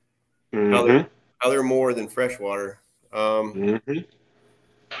general, how they're more than freshwater. And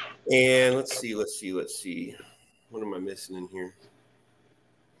let's see. What am I missing in here?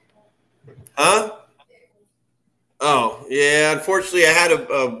 Huh? Oh, yeah. Unfortunately, I had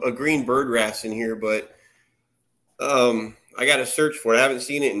a green bird wrasse in here, but I got to search for it. I haven't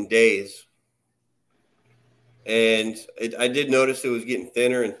seen it in days. And I did notice it was getting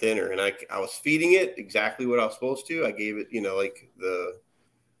thinner and thinner. And I was feeding it exactly what I was supposed to. I gave it,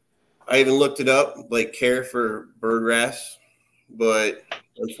 I even looked it up, like care for bird wrasse. But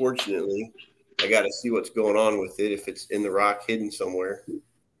unfortunately, I got to see what's going on with it, if it's in the rock hidden somewhere.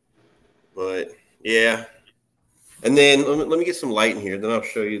 But, yeah. And then let me get some light in here. Then I'll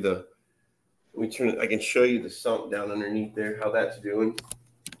show you I can show you the sump down underneath there, how that's doing.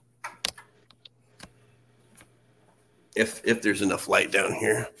 If there's enough light down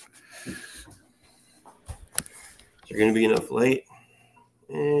here. Is there going to be enough light?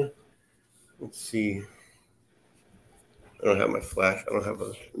 Let's see. I don't have my flash. I don't have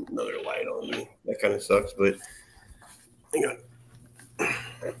another light on me. That kind of sucks, but hang on.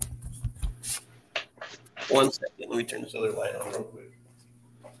 1 second. Let me turn this other light on real quick.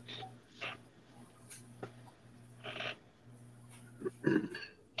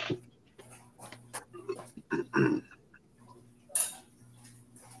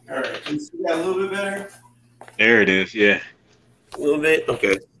 All right. Can you see that a little bit better? There it is. Yeah. A little bit?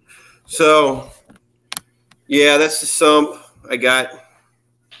 Okay. So, yeah, that's the sump. I got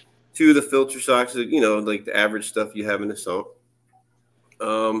 2 of the filter socks, like the average stuff you have in the sump.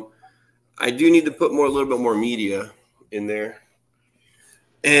 I do need to put a little bit more media in there.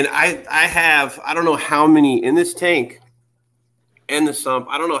 And I don't know how many in this tank and the sump.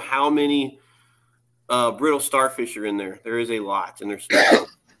 I don't know how many brittle starfish are in there. There is a lot, and there's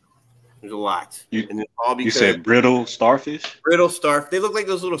a lot. And it's all because you said brittle starfish? Brittle starfish. They look like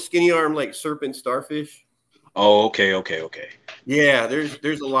those little skinny arm, like serpent starfish. Oh, okay. Yeah,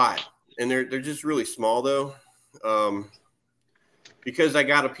 there's a lot, and they're just really small though. Because I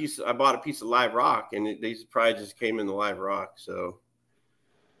bought a piece of live rock, and they probably just came in the live rock. So,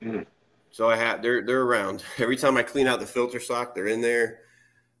 they're around. Every time I clean out the filter sock, they're in there.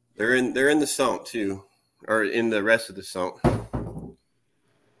 They're in the sump too, or in the rest of the sump.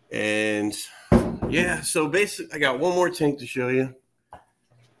 And yeah, so basically, I got one more tank to show you.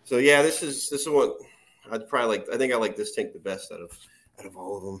 So yeah, this is what I'd probably like. I think I like this tank the best out of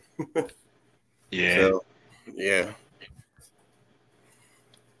all of them. Yeah. So, yeah.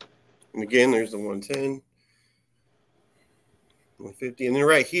 And again, there's the 110, 150. And then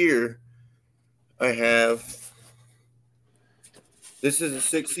right here, I have, this is a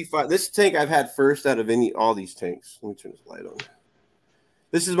 65. This tank I've had first out of all these tanks. Let me turn this light on.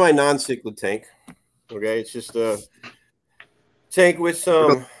 This is my non-cichlid tank. Okay, it's just a tank with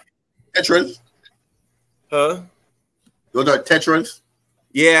some tetras. Huh? Those are tetras.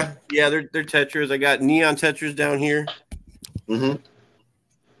 Yeah, they're tetras. I got neon tetras down here.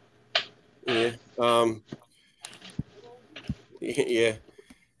 Yeah. Yeah.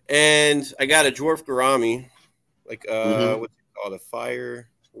 And I got a dwarf gourami, like what's it called? A fire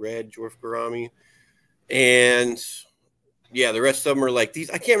red dwarf gourami. And yeah, the rest of them are like these.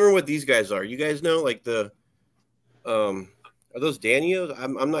 I can't remember what these guys are. You guys know, like the are those Danios?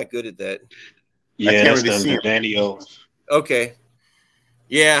 I'm not good at that. Yeah, that's the Danios. Okay.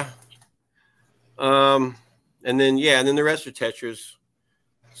 Yeah. And then the rest are tetras.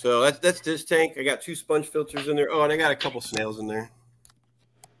 So that's this tank. I got 2 sponge filters in there. Oh, and I got a couple snails in there.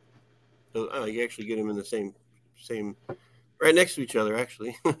 So, you actually get them in the same, right next to each other,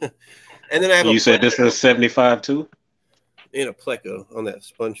 actually. And then I have. You said this is 75 too. And a pleco on that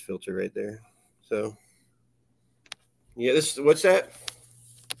sponge filter right there. So, yeah, what's that?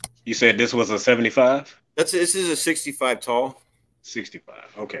 You said this was a 75. This is a 65 tall. 65.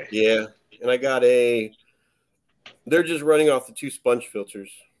 Okay. Yeah, and I got a. They're just running off the 2 sponge filters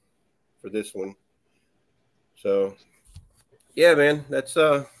for this one. So, yeah, man, that's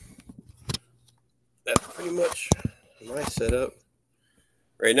pretty much my setup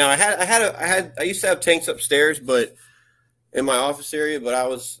right now. I used to have tanks upstairs, but in my office area, but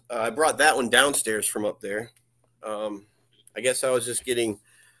I brought that one downstairs from up there. I guess I was getting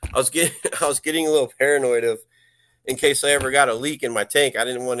a little paranoid of, in case I ever got a leak in my tank, I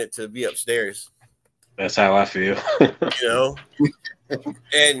didn't want it to be upstairs. That's how I feel. You know?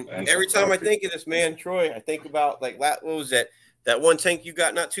 And every time I think of this, man, Troy, I think about, like, what was that? That one tank you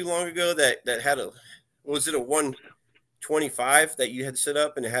got not too long ago that had a 125 that you had set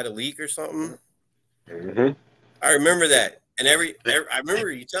up and it had a leak or something? Mm-hmm. I remember that. And I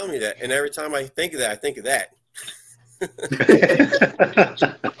remember you telling me that. And every time I think of that, I think of that.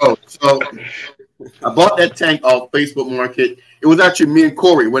 So I bought that tank off Facebook Market. It was actually me and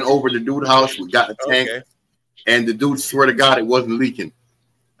Corey went over to the dude's house. We got the tank, and the dude, swear to God, it wasn't leaking.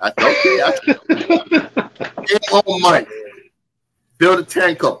 I thought, okay, came home, Mike, fill the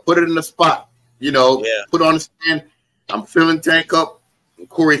tank up, put it in the spot, put on the stand. I'm filling tank up. And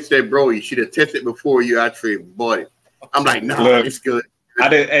Corey said, "Bro, you should have tested before you actually bought it." I'm like, "Nah, look, it's good." I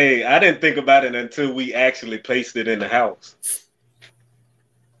didn't think about it until we actually placed it in the house.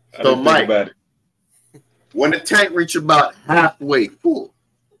 So, Mike, when the tank reached about halfway full,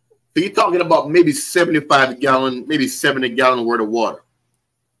 so you're talking about maybe 75 gallon, maybe 70 gallon worth of water.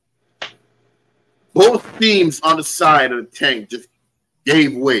 Both seams on the side of the tank just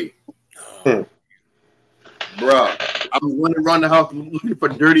gave way. Bro, I was running around the house looking for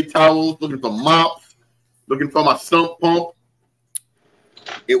dirty towels, looking for mops, looking for my sump pump.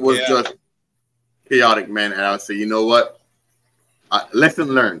 It was just chaotic, man. And I would say, you know what? Lesson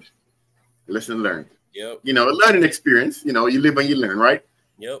learned. Lesson learned. Yep. A learning experience. You live and you learn, right?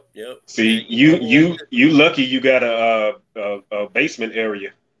 Yep. See, you lucky you got a basement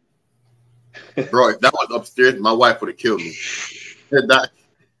area. Bro, if that was upstairs, my wife would have killed me.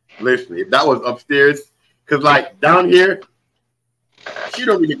 Listen, if that was upstairs, because like down here, she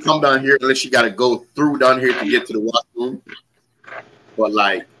don't really come down here unless she got to go through down here to get to the washroom. But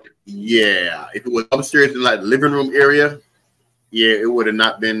like, yeah, if it was upstairs in like the living room area, yeah, it would have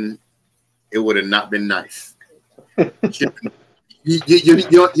not been nice. You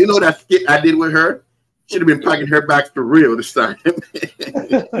know that skit I did with her? Should have been packing her back for real this time. Yeah,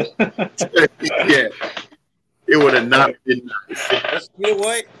 it would have not been nice. You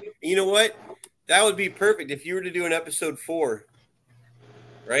know what? That would be perfect if you were to do an episode 4,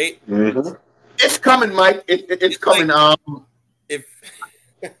 right? Mm-hmm. It's coming, Mike. It's coming. Like,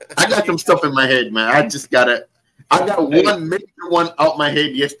 I got some stuff in my head, man. I got one major one out my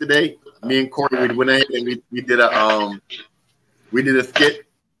head yesterday. Me and Corey, we went ahead and we did a skit,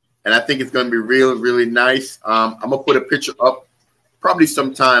 and I think it's gonna be really nice. I'm gonna put a picture up probably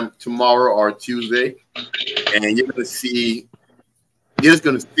sometime tomorrow or Tuesday, and you're gonna see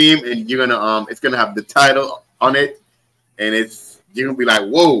him, and you're gonna it's gonna have the title on it, and you're gonna be like,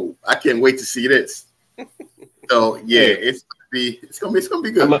 whoa, I can't wait to see this. So yeah, it's gonna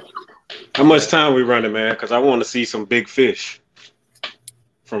be good. How much time we running, man? Because I want to see some big fish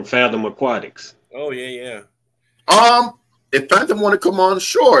from Fathom Aquatics. Oh yeah. If Phantom want to come on,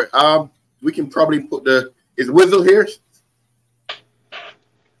 sure. We can probably is Wizzle here?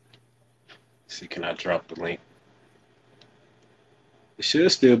 See, can I drop the link? It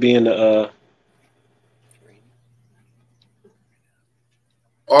should still be in the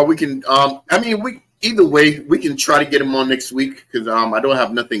or we can either way, we can try to get him on next week because I don't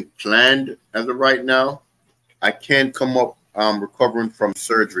have nothing planned as of right now. I can come up recovering from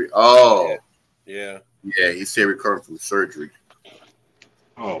surgery. Oh, yeah. He said recovering from surgery.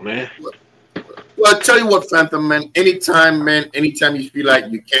 Oh man. Well, I'll tell you what, Phantom, man. Anytime you feel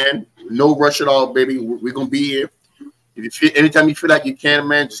like you can, no rush at all, baby. We're gonna be here. Anytime you feel like you can,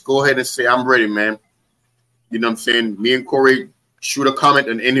 man, just go ahead and say I'm ready, man. You know what I'm saying? Me and Corey shoot a comment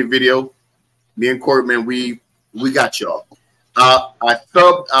on any video. Me and Corey, man, we got y'all.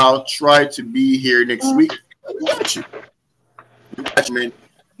 I'll try to be here next week. We got you, man.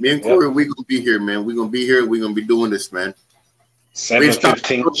 Me and Corey, we gonna be here, man. We're gonna be here. We're gonna be doing this, man.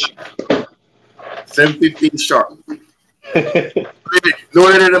 7:15. 7:15 sharp. No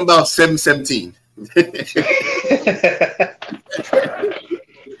later than about 7:17.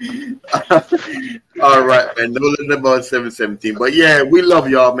 All right, man. No later than about 7:17. But yeah, we love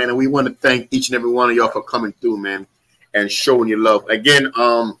y'all, man, and we want to thank each and every one of y'all for coming through, man, and showing your love. Again,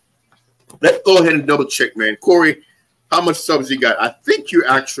 let's go ahead and double check, man. Corey, how much subs you got? I think you're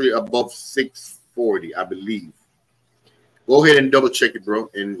actually above 640, I believe. Go ahead and double check it, bro,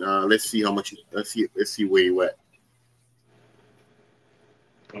 and let's see how much. Let's see where you at.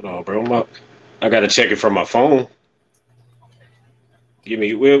 Hold on, bro. I gotta check it from my phone.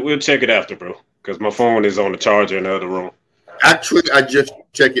 We'll check it after, bro, because my phone is on the charger in the other room. Actually, I just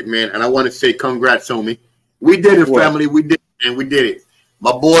checked it, man, and I want to say congrats, homie. We did it, family. We did it, and we did it.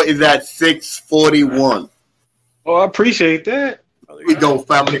 My boy is at 641. Oh, I appreciate that. We go,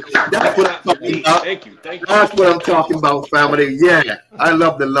 family. That's what I'm talking about. Thank you. That's what I'm talking about, family. Yeah, I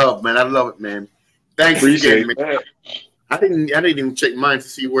love the love, man. I love it, man. Thanks Appreciate again, man. I didn't even check mine to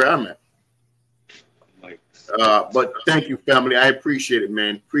see where I'm at. But thank you, family. I appreciate it,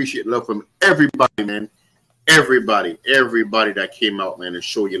 man. Appreciate love from everybody, man. Everybody that came out, man, and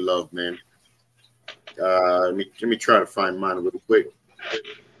show your love, man. Let me try to find mine a little quick.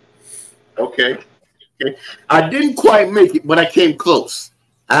 Okay. I didn't quite make it, but I came close.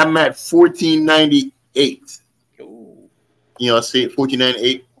 I'm at 1498. You know, I see it,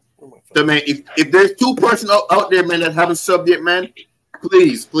 1498. So, man, if there's two person out there, man, that haven't subbed yet, man,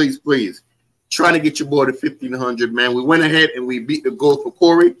 please, try to get your boy to 1500, man. We went ahead and we beat the goal for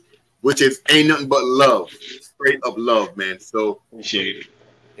Corey, which is ain't nothing but love, straight up love, man. So appreciate it.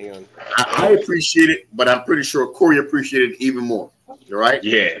 Hang on. I appreciate it, but I'm pretty sure Corey appreciated it even more. All right?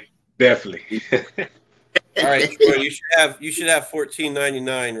 Yeah, definitely. All right, Corey, you should have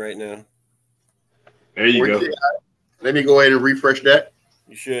 1499 right now. There you go. Let me go ahead and refresh that.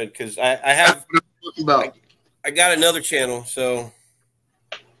 You should, because I got another channel, so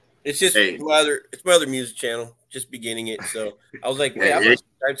it's just my other music channel, just beginning it. So I was like, hey, I'm gonna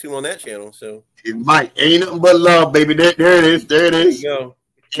subscribe to him on that channel. So it might ain't nothing but love, baby. There it is. There it is. There you go.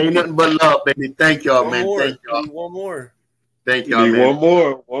 Ain't nothing but love, baby. Thank y'all, man. Thank y'all. One more. Thank y'all, man.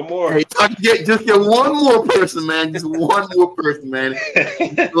 One more. Hey, just get one more person, man. Just one more person, man.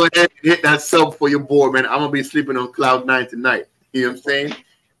 Go ahead and hit that sub for your boy, man. I'm gonna be sleeping on cloud 9 tonight. You know what I'm saying?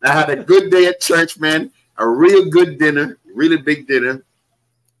 I had a good day at church, man. A real good dinner, really big dinner,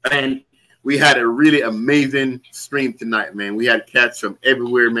 and we had a really amazing stream tonight, man. We had cats from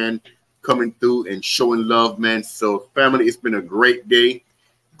everywhere, man, coming through and showing love, man. So, family, it's been a great day,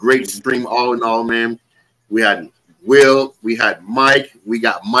 great stream, all in all, man. We had Will, we had Mike, we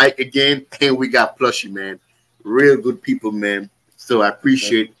got Mike again, and we got Plushy, man. Real good people, man. So I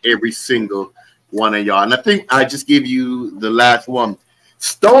appreciate every single one of y'all. And I think I just gave you the last one.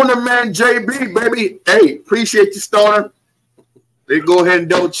 Stoner, man, JB, baby. Hey, appreciate you, Stoner. They go ahead and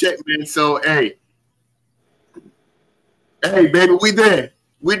double check, man. So, hey, baby, we there.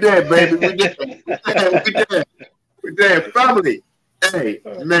 We there, baby. We there. We there. Family. Hey,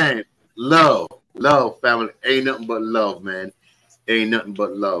 man, love, family. Ain't nothing but love, man. Ain't nothing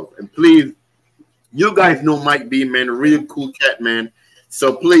but love. And please, you guys know Mike B, man, a real cool cat, man.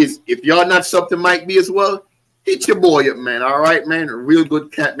 So please, if y'all not subbed to Mike B as well, hit your boy up, man. All right, man. A real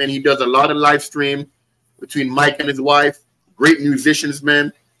good cat, man. He does a lot of live stream between Mike and his wife. Great musicians,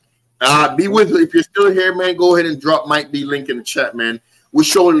 man. Be with you. If you're still here, man, go ahead and drop Mike B link in the chat, man. We're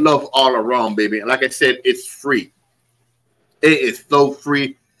showing love all around, baby. And like I said, it's free. It is so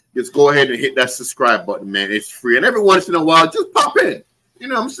free. Just go ahead and hit that subscribe button, man. It's free. And every once in a while, just pop in. You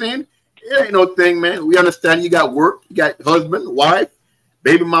know what I'm saying? It ain't no thing, man. We understand you got work. You got husband, wife,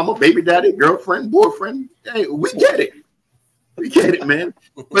 baby mama, baby daddy, girlfriend, boyfriend. Hey, we get it. We get it, man.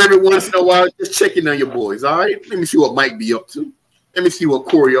 But every once in a while, just checking on your boys, all right? Let me see what Mike be up to. Let me see what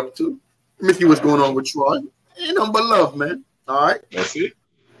Corey up to. Let me see what's going on with Troy. Ain't nothing but love, man. All right? That's it.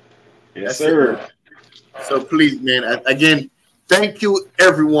 Yes, sir. So please, man, again, thank you,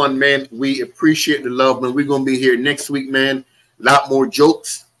 everyone, man. We appreciate the love, man. We're going to be here next week, man. A lot more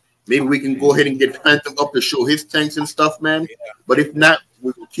jokes. Maybe we can go ahead and get Phantom up to show his tanks and stuff, man. Yeah. But if not,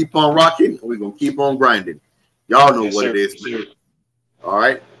 we're going to keep on rocking and we're going to keep on grinding. Y'all know what it is, man. All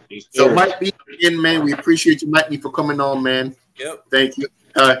right? So, Mike B, again, man, we appreciate you, Mike B, for coming on, man. Yep. Thank you.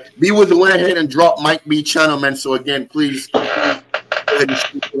 B was the went ahead and dropped Mike B channel, man. So, again, please go ahead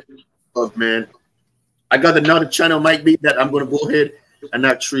and love, man. I got another channel, Mike B, that I'm going to go ahead and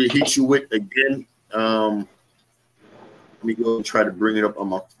actually hit you with again. Let me go and try to bring it up on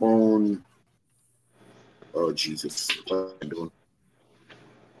my phone. Oh, Jesus. What am I doing?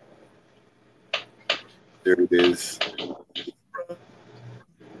 There it is.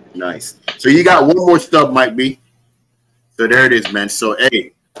 Nice. So you got one more stub, Mike B. So there it is, man. So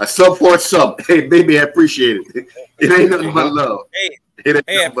hey, a sub for a sub. Hey, baby, I appreciate it. It ain't nothing but love. Hey, I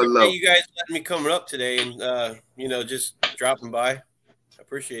appreciate you guys letting me coming up today and you know, just dropping by. I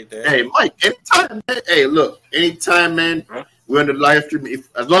appreciate that. Hey, Mike, anytime, man. Hey, look, anytime, man. We're on the live stream.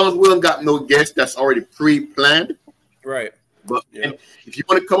 As long as we don't got no guests that's already pre-planned. Right. But man, if you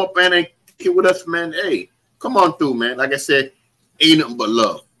want to come up, man, and kick it with us, man, hey, come on through, man. Like I said, ain't nothing but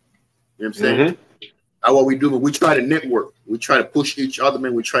love. You know what I'm saying? That's what we do. We try to network. We try to push each other,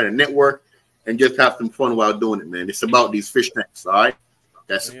 man. We try to network and just have some fun while doing it, man. It's about these fish tanks, all right?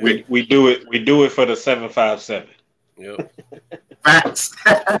 That's we do it. We do it for the 757. Yep. Facts.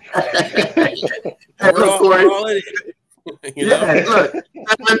 We're all in it. You know? Yeah, look,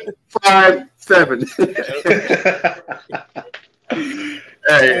 757.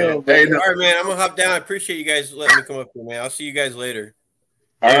 Hey, all right, man. I'm gonna hop down. I appreciate you guys letting me come up here, man. I'll see you guys later.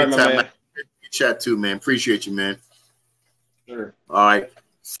 All right, man. Chat too, man. Appreciate you, man. Sure. All right.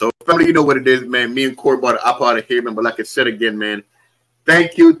 So, family, you know what it is, man. Me and Corey bought it up out of here, man. But like I said again, man,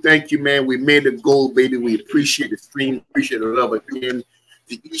 thank you, man. We made the goal, baby. We appreciate the stream, appreciate the love again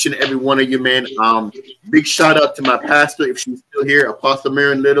to each and every one of you, man. Big shout out to my pastor, if she's still here, Apostle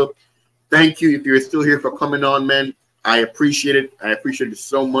Marion Little. Thank you if you're still here for coming on, man. I appreciate it. I appreciate it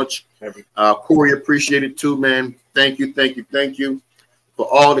so much. Corey, appreciate it too, man. Thank you for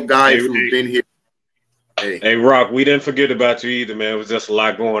all the guys who've been here. Hey, Rock, we didn't forget about you either, man. It was just a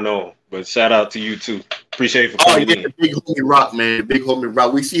lot going on. But shout out to you too. Appreciate it for coming in. The big homie Rock, man. The big homie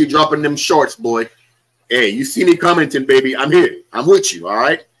Rock. We see you dropping them shorts, boy. Hey, you see me commenting, baby. I'm here. I'm with you, all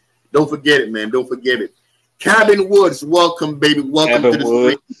right? Don't forget it, man. Don't forget it. Cabin Woods, welcome, baby. Welcome to the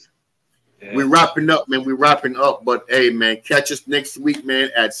stream. Yeah. We're wrapping up, man. We're wrapping up. But, hey, man, catch us next week,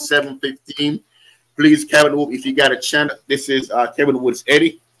 man, at 7:15. Please, Cabin Woods, if you got a channel, this is Cabin Woods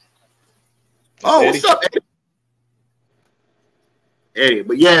Eddie. Oh, Eddie. What's up, Eddie? Hey,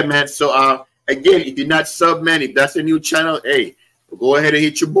 but yeah, man. So, again, if you're not sub, man, if that's a new channel, hey, go ahead and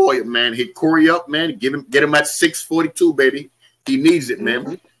hit your boy, man. Hit Corey up, man. Get him at 642, baby. He needs it,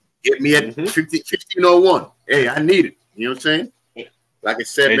 man. Get me at 1501. Hey, I need it. You know what I'm saying? Like I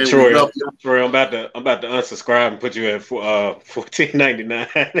said, man. Troy, I'm about to unsubscribe and put you at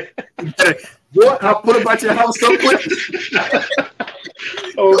 $14.99. What? I'll put about your house so quick.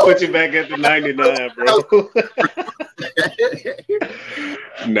 I'll put you back at the 99, bro.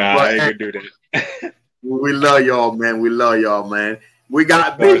 Nah, I ain't gonna do that. We love y'all, man. We love y'all, man. We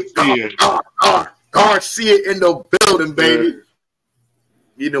got big Garcia in the building, baby.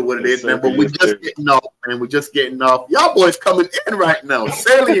 You know what it is, man. But we're just getting off, man. We're just getting off. Y'all boys coming in right now.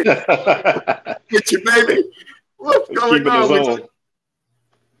 Salient. Get you, baby. What's going on?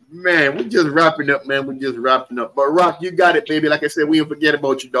 Man, we're just wrapping up, man. We're just wrapping up. But Rock, you got it, baby. Like I said, we didn't forget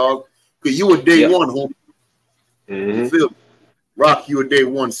about you, dog. Because you were day one, homie. You feel me? Rock, you were day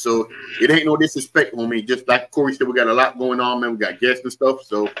one. So it ain't no disrespect, homie. Just like Corey said, we got a lot going on, man. We got guests and stuff.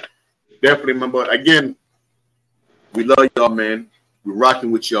 So definitely, man. But again, we love y'all, man. We're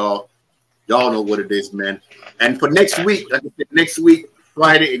rocking with y'all. Y'all know what it is, man. And for next week, like I said, next week,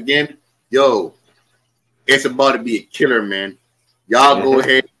 Friday again, yo, it's about to be a killer, man. Y'all go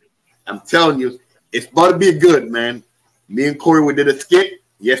ahead. I'm telling you, it's about to be good, man. Me and Corey, we did a skit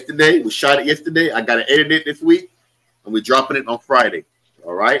yesterday. We shot it yesterday. I got to edit it this week, and we're dropping it on Friday.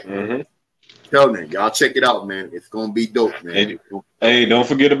 All right? Tell me, y'all check it out, man. It's going to be dope, man. Hey, don't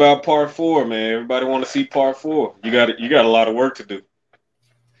forget about part 4, man. Everybody want to see part 4. You got a lot of work to do.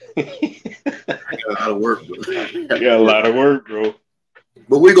 I got a lot of work, bro. You got a lot of work, bro.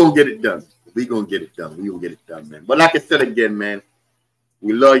 But we're going to get it done. We're going to get it done. We're going to get it done, man. But like I said again, man,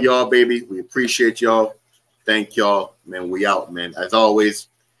 we love y'all, baby. We appreciate y'all. Thank y'all, man. We out, man. As always,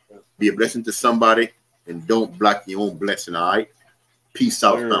 be a blessing to somebody and don't block your own blessing, all right? Peace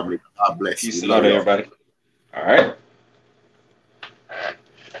out, family. God bless you. Peace out, everybody. All right.